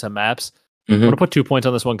and winning some maps. I'm going to put 2 points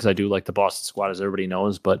on this one because I do like the Boston squad, as everybody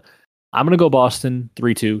knows. But I'm going to go Boston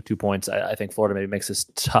 3-2, 2 points. I think Florida maybe makes this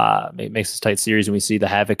tight series, and we see the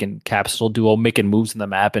Havoc and Capsule duo making moves in the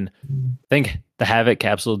map. And I think the Havoc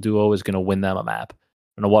Capsule duo is going to win them a map.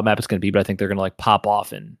 I don't know what map it's going to be, but I think they're going to like pop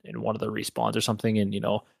off in one of the respawns or something, and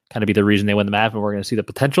kind of be the reason they win the map. And we're going to see the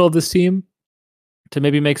potential of this team to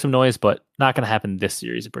maybe make some noise, but not going to happen this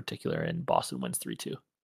series in particular. And Boston wins 3-2.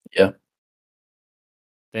 Yeah.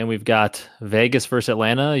 Then we've got Vegas versus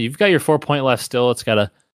Atlanta. You've got your 4 point left still. It's got to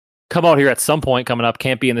come out here at some point coming up.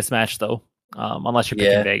 Can't be in this match though, unless you're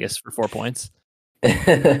picking Vegas for 4 points.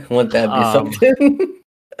 Wouldn't that be something?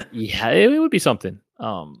 Yeah, it would be something.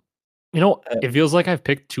 It feels like I've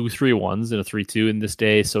picked 2 3-1s and a 3-2 in this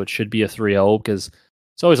day, so it should be a 3-0 because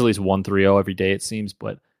it's always at least 1 3-0 every day, it seems.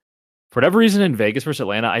 But for whatever reason in Vegas versus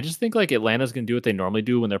Atlanta, I just think like Atlanta's going to do what they normally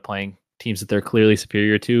do when they're playing teams that they're clearly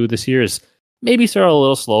superior to this year, is maybe start a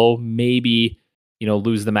little slow, maybe,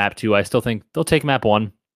 lose the map 2. I still think they'll take map 1.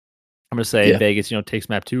 I'm going to say Vegas, takes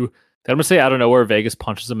map 2. Then I'm going to say out of nowhere, Vegas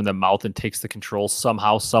punches them in the mouth and takes the control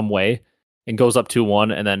somehow, some way, and goes up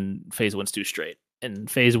 2-1, and then Faze wins 2 straight.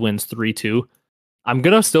 And Faze wins 3-2. I'm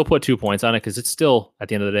going to still put 2 points on it because it's still, at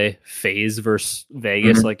the end of the day, Faze versus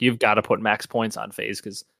Vegas. Mm-hmm. Like, you've got to put max points on Faze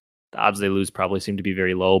because the odds they lose probably seem to be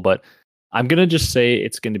very low. But I'm going to just say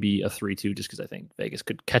it's going to be a 3-2 just because I think Vegas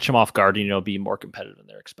could catch them off guard and, be more competitive than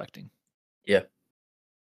they're expecting. Yeah.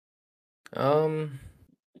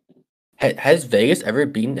 Has Vegas ever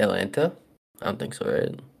beaten Atlanta? I don't think so,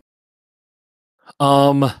 right?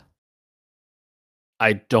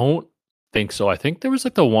 I don't think so. I think there was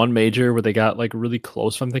like the one major where they got like really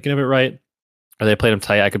close, if I'm thinking of it right. Or they played them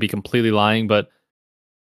tight. I could be completely lying, but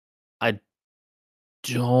I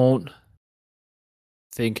don't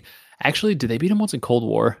think. Actually, did they beat them once in Cold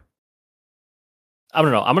War? I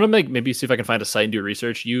don't know. I'm gonna maybe see if I can find a site and do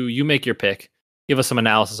research. You make your pick. Give us some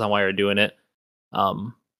analysis on why you're doing it.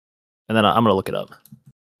 And then I'm gonna look it up.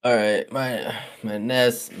 All right, my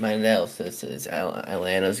analysis is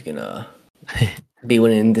Atlanta's gonna be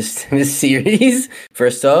winning this series.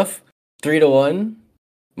 First off, 3-1.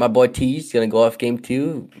 My boy T's gonna go off game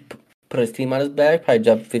 2, put his team on his back, probably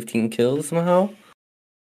drop 15 kills somehow,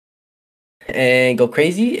 and go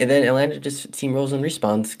crazy. And then Atlanta just steamrolls and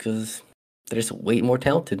respawns because they're just way more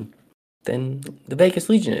talented than the Vegas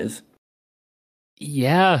Legion is.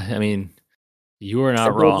 Yeah, I mean, you are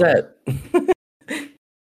not wrong.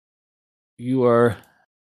 You are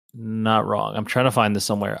not wrong. I'm trying to find this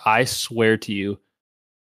somewhere. I swear to you,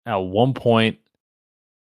 at one point,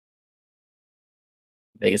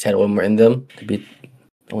 Vegas had one more in them to beat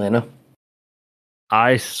Atlanta.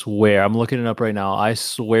 I swear, I'm looking it up right now. I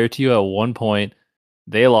swear to you, at one point,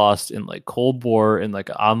 they lost in like Cold War in like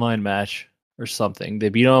an online match or something. They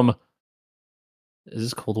beat them. Is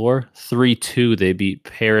this Cold War? 3-2. They beat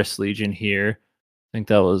Paris Legion here. I think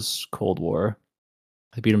that was Cold War.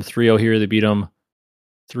 They beat them 3-0 here. They beat them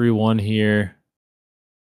 3-1 here.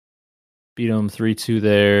 Beat them 3-2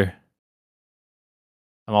 there.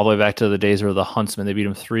 I'm all the way back to the days where the Huntsman. They beat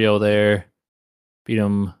them 3-0 there. Beat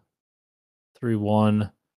them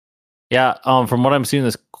 3-1. Yeah, from what I'm seeing,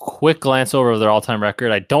 this quick glance over of their all-time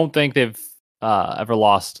record, I don't think they've ever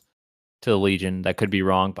lost to the Legion. That could be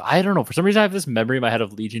wrong, but I don't know. For some reason, I have this memory in my head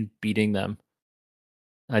of Legion beating them.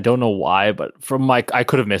 I don't know why, but I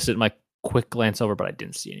could have missed it in my quick glance over, but I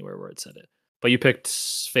didn't see anywhere where it said it. But you picked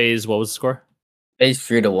Faze. What was the score? Faze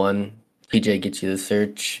 3-1. PJ gets you the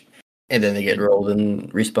search, and then they get rolled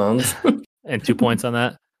and respawns. And 2 points on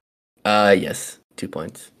that? Yes, 2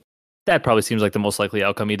 points. That probably seems like the most likely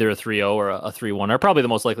outcome. Either a 3-0 or a 3-1 are probably the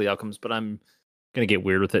most likely outcomes, but I'm going to get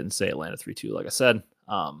weird with it and say Atlanta 3-2, like I said.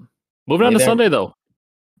 Moving on to Sunday, though.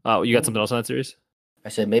 You got something else on that series? I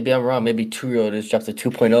said, maybe I'm wrong. Maybe 2-0 just drops a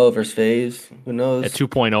 2.0 versus Faze. Who knows? A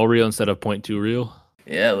 2.0 reel instead of 0.2 reel?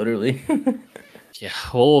 Yeah, literally. Yeah,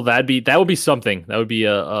 well, that would be something. That would be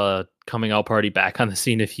a coming out party back on the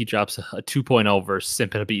scene if he drops a 2.0 versus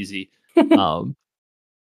Simpin' Up Easy. But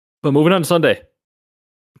moving on to Sunday.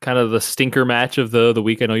 Kind of the stinker match of the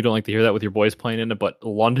week. I know you don't like to hear that with your boys playing in it, but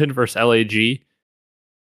London versus LAG.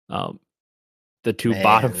 The two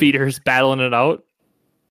bottom feeders battling it out.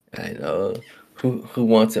 I know. Who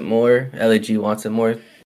wants it more? LAG wants it more.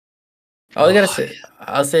 All I gotta say,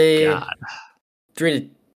 I'll say 3-2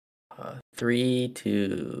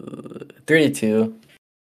 3-2. 3-2.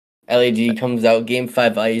 LAG comes out, game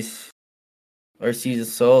 5 ice. Or Siege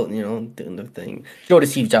Assault, doing the thing. Go to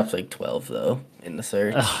Siege drops like 12 though in the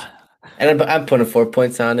search. And I'm putting 4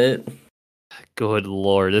 points on it. Good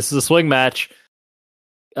lord. This is a swing match.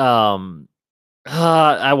 I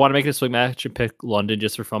want to make it a swing match and pick London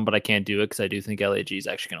just for fun, but I can't do it because I do think LAG is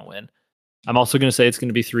actually going to win. I'm also going to say it's going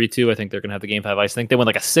to be 3-2. I think they're going to have the game 5 ice. I think they win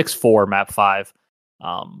like a 6-4 map 5.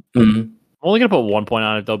 I'm only going to put 1 point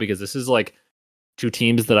on it though because this is like two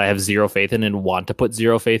teams that I have zero faith in and want to put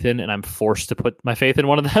zero faith in, and I'm forced to put my faith in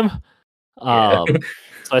one of them. So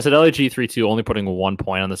I said LAG 3-2, only putting 1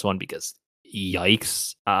 point on this one because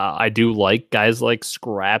yikes. I do like guys like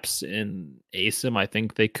Scraps and Asim. I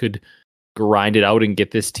think they could grind it out and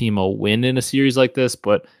get this team a win in a series like this,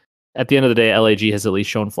 but at the end of the day, LAG has at least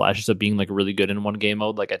shown flashes of being like really good in one game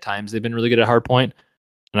mode. Like at times they've been really good at hardpoint,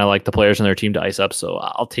 and I like the players on their team to ice up, so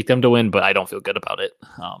I'll take them to win, but I don't feel good about it.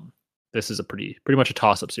 This is a pretty much a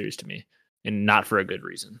toss-up series to me, and not for a good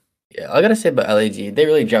reason. Yeah, I gotta say about LAG, they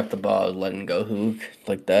really dropped the ball letting go Hook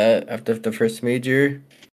like that after the first major.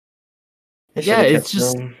 Yeah, it's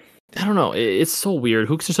just I don't know. It's so weird.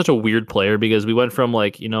 Hook's just such a weird player because we went from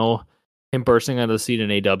like him bursting out of the seat in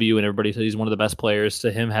AW and everybody said he's one of the best players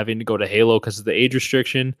to him having to go to Halo because of the age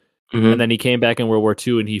restriction. And then he came back in World War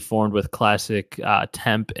II and he formed with Classic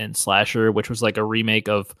Temp and Slasher, which was like a remake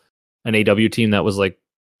of an AW team that was like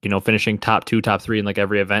finishing top 2, top 3 in like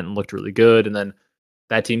every event and looked really good. And then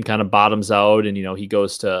that team kind of bottoms out and, he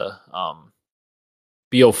goes to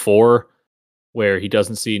BO4 where he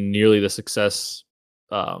doesn't see nearly the success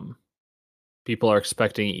people are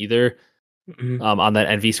expecting either. On that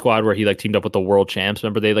NV squad where he like teamed up with the world champs.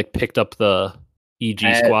 Remember they like picked up the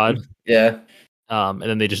EG squad. Yeah. And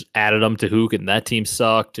then they just added him to Hook and that team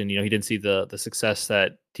sucked. And, he didn't see the success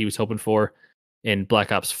that he was hoping for in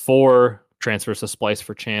Black Ops 4. Transfers to Splice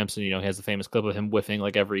for champs, and he has the famous clip of him whiffing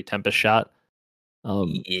like every Tempest shot.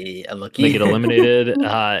 Yeah, lucky. They get eliminated,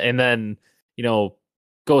 and then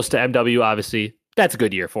goes to MW. Obviously, that's a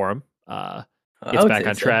good year for him. Gets back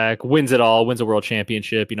on track, wins it all, wins a world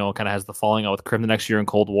championship. Kind of has the falling out with Krim the next year in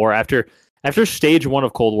Cold War. After stage 1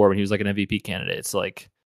 of Cold War, when he was like an MVP candidate, it's like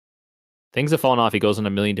things have fallen off. He goes on a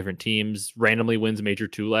million different teams. Randomly wins Major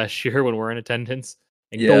 2 last year when we're in attendance,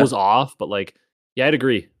 and goes off. But like, yeah, I'd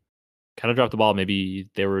agree. Kind of dropped the ball. Maybe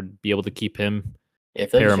they would be able to keep him,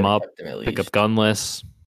 pair him up, pick up Gunless.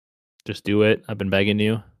 Just do it. I've been begging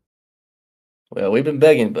you. Well, we've been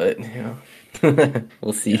begging, but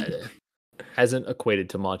we'll see. Yeah, hasn't equated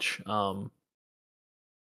to much.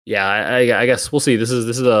 Yeah, I guess we'll see. This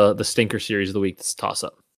is the stinker series of the week. This toss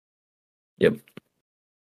up. Yep.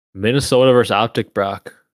 Minnesota versus OpTic,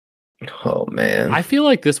 Brock. Oh man, I feel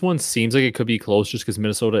like this one seems like it could be close just because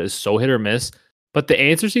Minnesota is so hit or miss. But the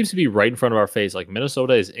answer seems to be right in front of our face. Like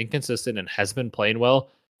Minnesota is inconsistent and has been playing well.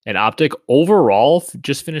 And OpTic overall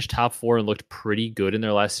just finished top 4 and looked pretty good in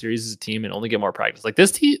their last series as a team and only get more practice. Like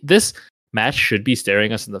this match should be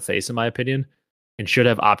staring us in the face, in my opinion, and should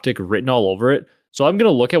have OpTic written all over it. So I'm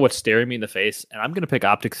going to look at what's staring me in the face, and I'm going to pick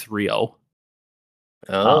OpTic 3-0.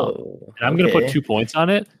 And I'm going to put 2 points on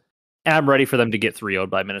it. And I'm ready for them to get 3-0'd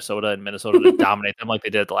by Minnesota and Minnesota to dominate them like they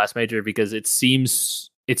did at the last major because it seems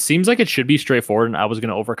like it should be straightforward, and I was going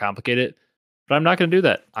to overcomplicate it, but I'm not going to do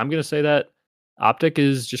that. I'm going to say that OpTic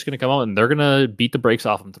is just going to come out and they're going to beat the brakes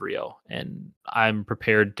off them 3-0, and I'm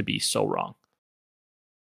prepared to be so wrong.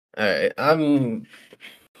 All right.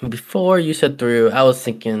 Before you said 3-0, I was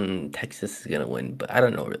thinking Texas is going to win, but I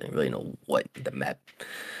don't really know what the map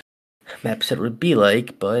set would be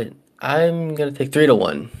like, but I'm going to take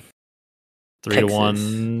 3-1.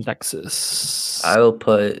 3-1 Texas. I'll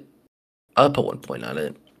put 1 point on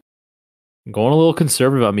it. I'm going a little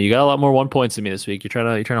conservative on me. You got a lot more 1 points than me this week. You're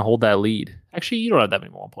trying to hold that lead. Actually, you don't have that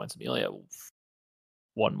many more 1 points than me. You only have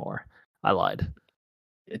 1 more. I lied.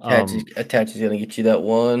 Attach is gonna get you that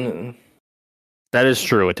 1. That is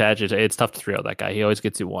true. Attach it's tough to 3-0 that guy. He always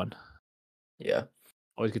gets you 1. Yeah.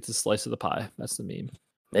 Always gets a slice of the pie. That's the meme.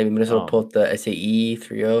 Maybe Minnesota pull up the SAE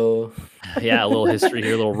 3-0. Yeah, a little history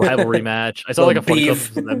here, a little rivalry match. I saw like a funny clip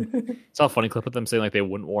of them. Saw a funny clip of them saying like they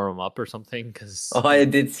wouldn't warm them up or something because. Oh, I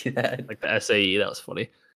did see that. Like the SAE, that was funny.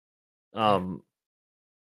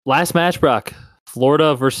 Last match, Brock.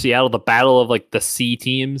 Florida versus Seattle, the battle of like the C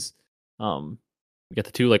teams. We got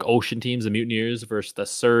the 2 like ocean teams, the Mutineers versus the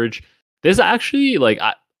Surge. This actually like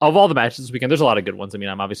of all the matches this weekend, there's a lot of good ones. I mean,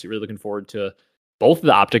 I'm obviously really looking forward to both of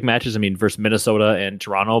the OpTic matches. I mean, versus Minnesota and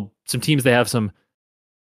Toronto, some teams they have some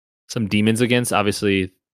demons against.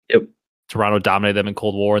 Obviously, Toronto dominated them in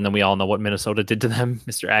Cold War, and then we all know what Minnesota did to them,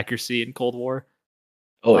 Mr. Accuracy in Cold War.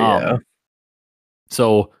 Oh yeah.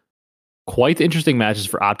 So quite interesting matches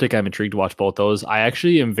for OpTic. I'm intrigued to watch both those. I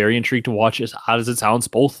actually am very intrigued to watch, as odd as it sounds,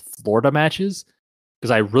 both Florida matches,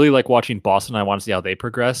 because I really like watching Boston. I want to see how they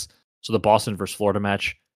progress. So the Boston versus Florida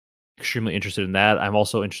match, extremely interested in that. I'm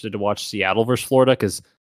also interested to watch Seattle versus Florida, because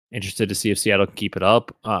interested to see if Seattle can keep it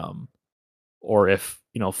up, or if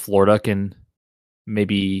Florida can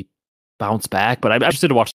maybe bounce back. But I'm interested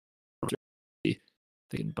to watch. They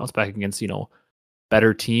can bounce back against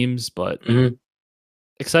better teams, but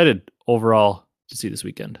excited overall to see this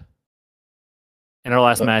weekend. And our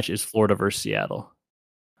last match is Florida versus Seattle.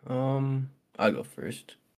 I'll go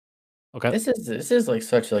first. Okay. This is like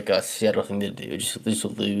such like a Seattle thing to do. Just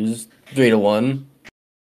lose 3-1.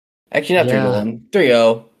 Actually, not 3-1.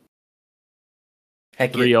 3-0.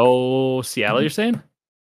 Heck 3-0 Seattle, you're saying?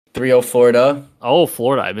 3-0 Florida. Oh,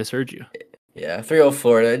 Florida. I misheard you. Yeah, 3-0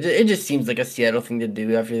 Florida. It just seems like a Seattle thing to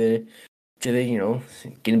do after they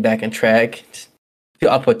getting back on track.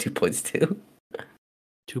 I'll put 2 points too.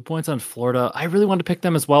 2 points on Florida. I really want to pick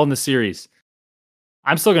them as well in the series.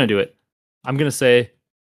 I'm still going to do it. I'm going to say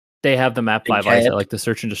they have the map 5 ice. I like the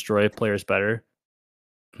search and destroy players better.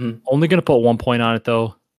 Only going to put 1 point on it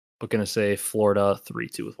though, but going to say Florida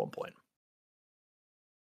 3-2 with 1 point.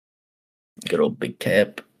 Good old big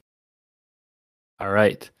cap. All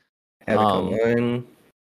right. Online.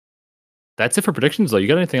 That's it for predictions though. You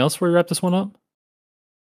got anything else before we wrap this one up?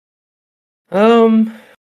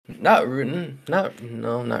 Not really.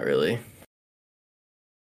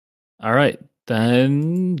 All right.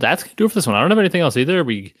 Then that's going to do it for this one. I don't have anything else either.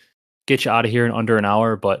 We get you out of here in under an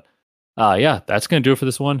hour, but yeah, that's going to do it for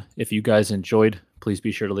this one. If you guys enjoyed, please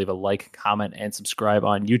be sure to leave a like, comment, and subscribe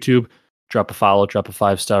on YouTube. Drop a follow, drop a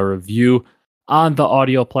 5-star review on the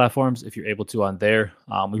audio platforms if you're able to on there.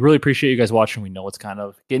 We really appreciate you guys watching. We know it's kind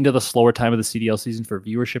of getting to the slower time of the CDL season for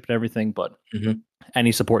viewership and everything, but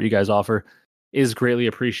any support you guys offer is greatly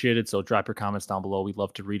appreciated. So drop your comments down below. We'd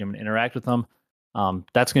love to read them and interact with them.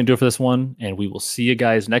 That's going to do it for this one, and we will see you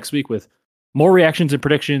guys next week with more reactions and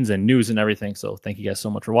predictions and news and everything. So thank you guys so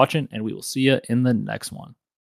much for watching, and we will see you in the next one.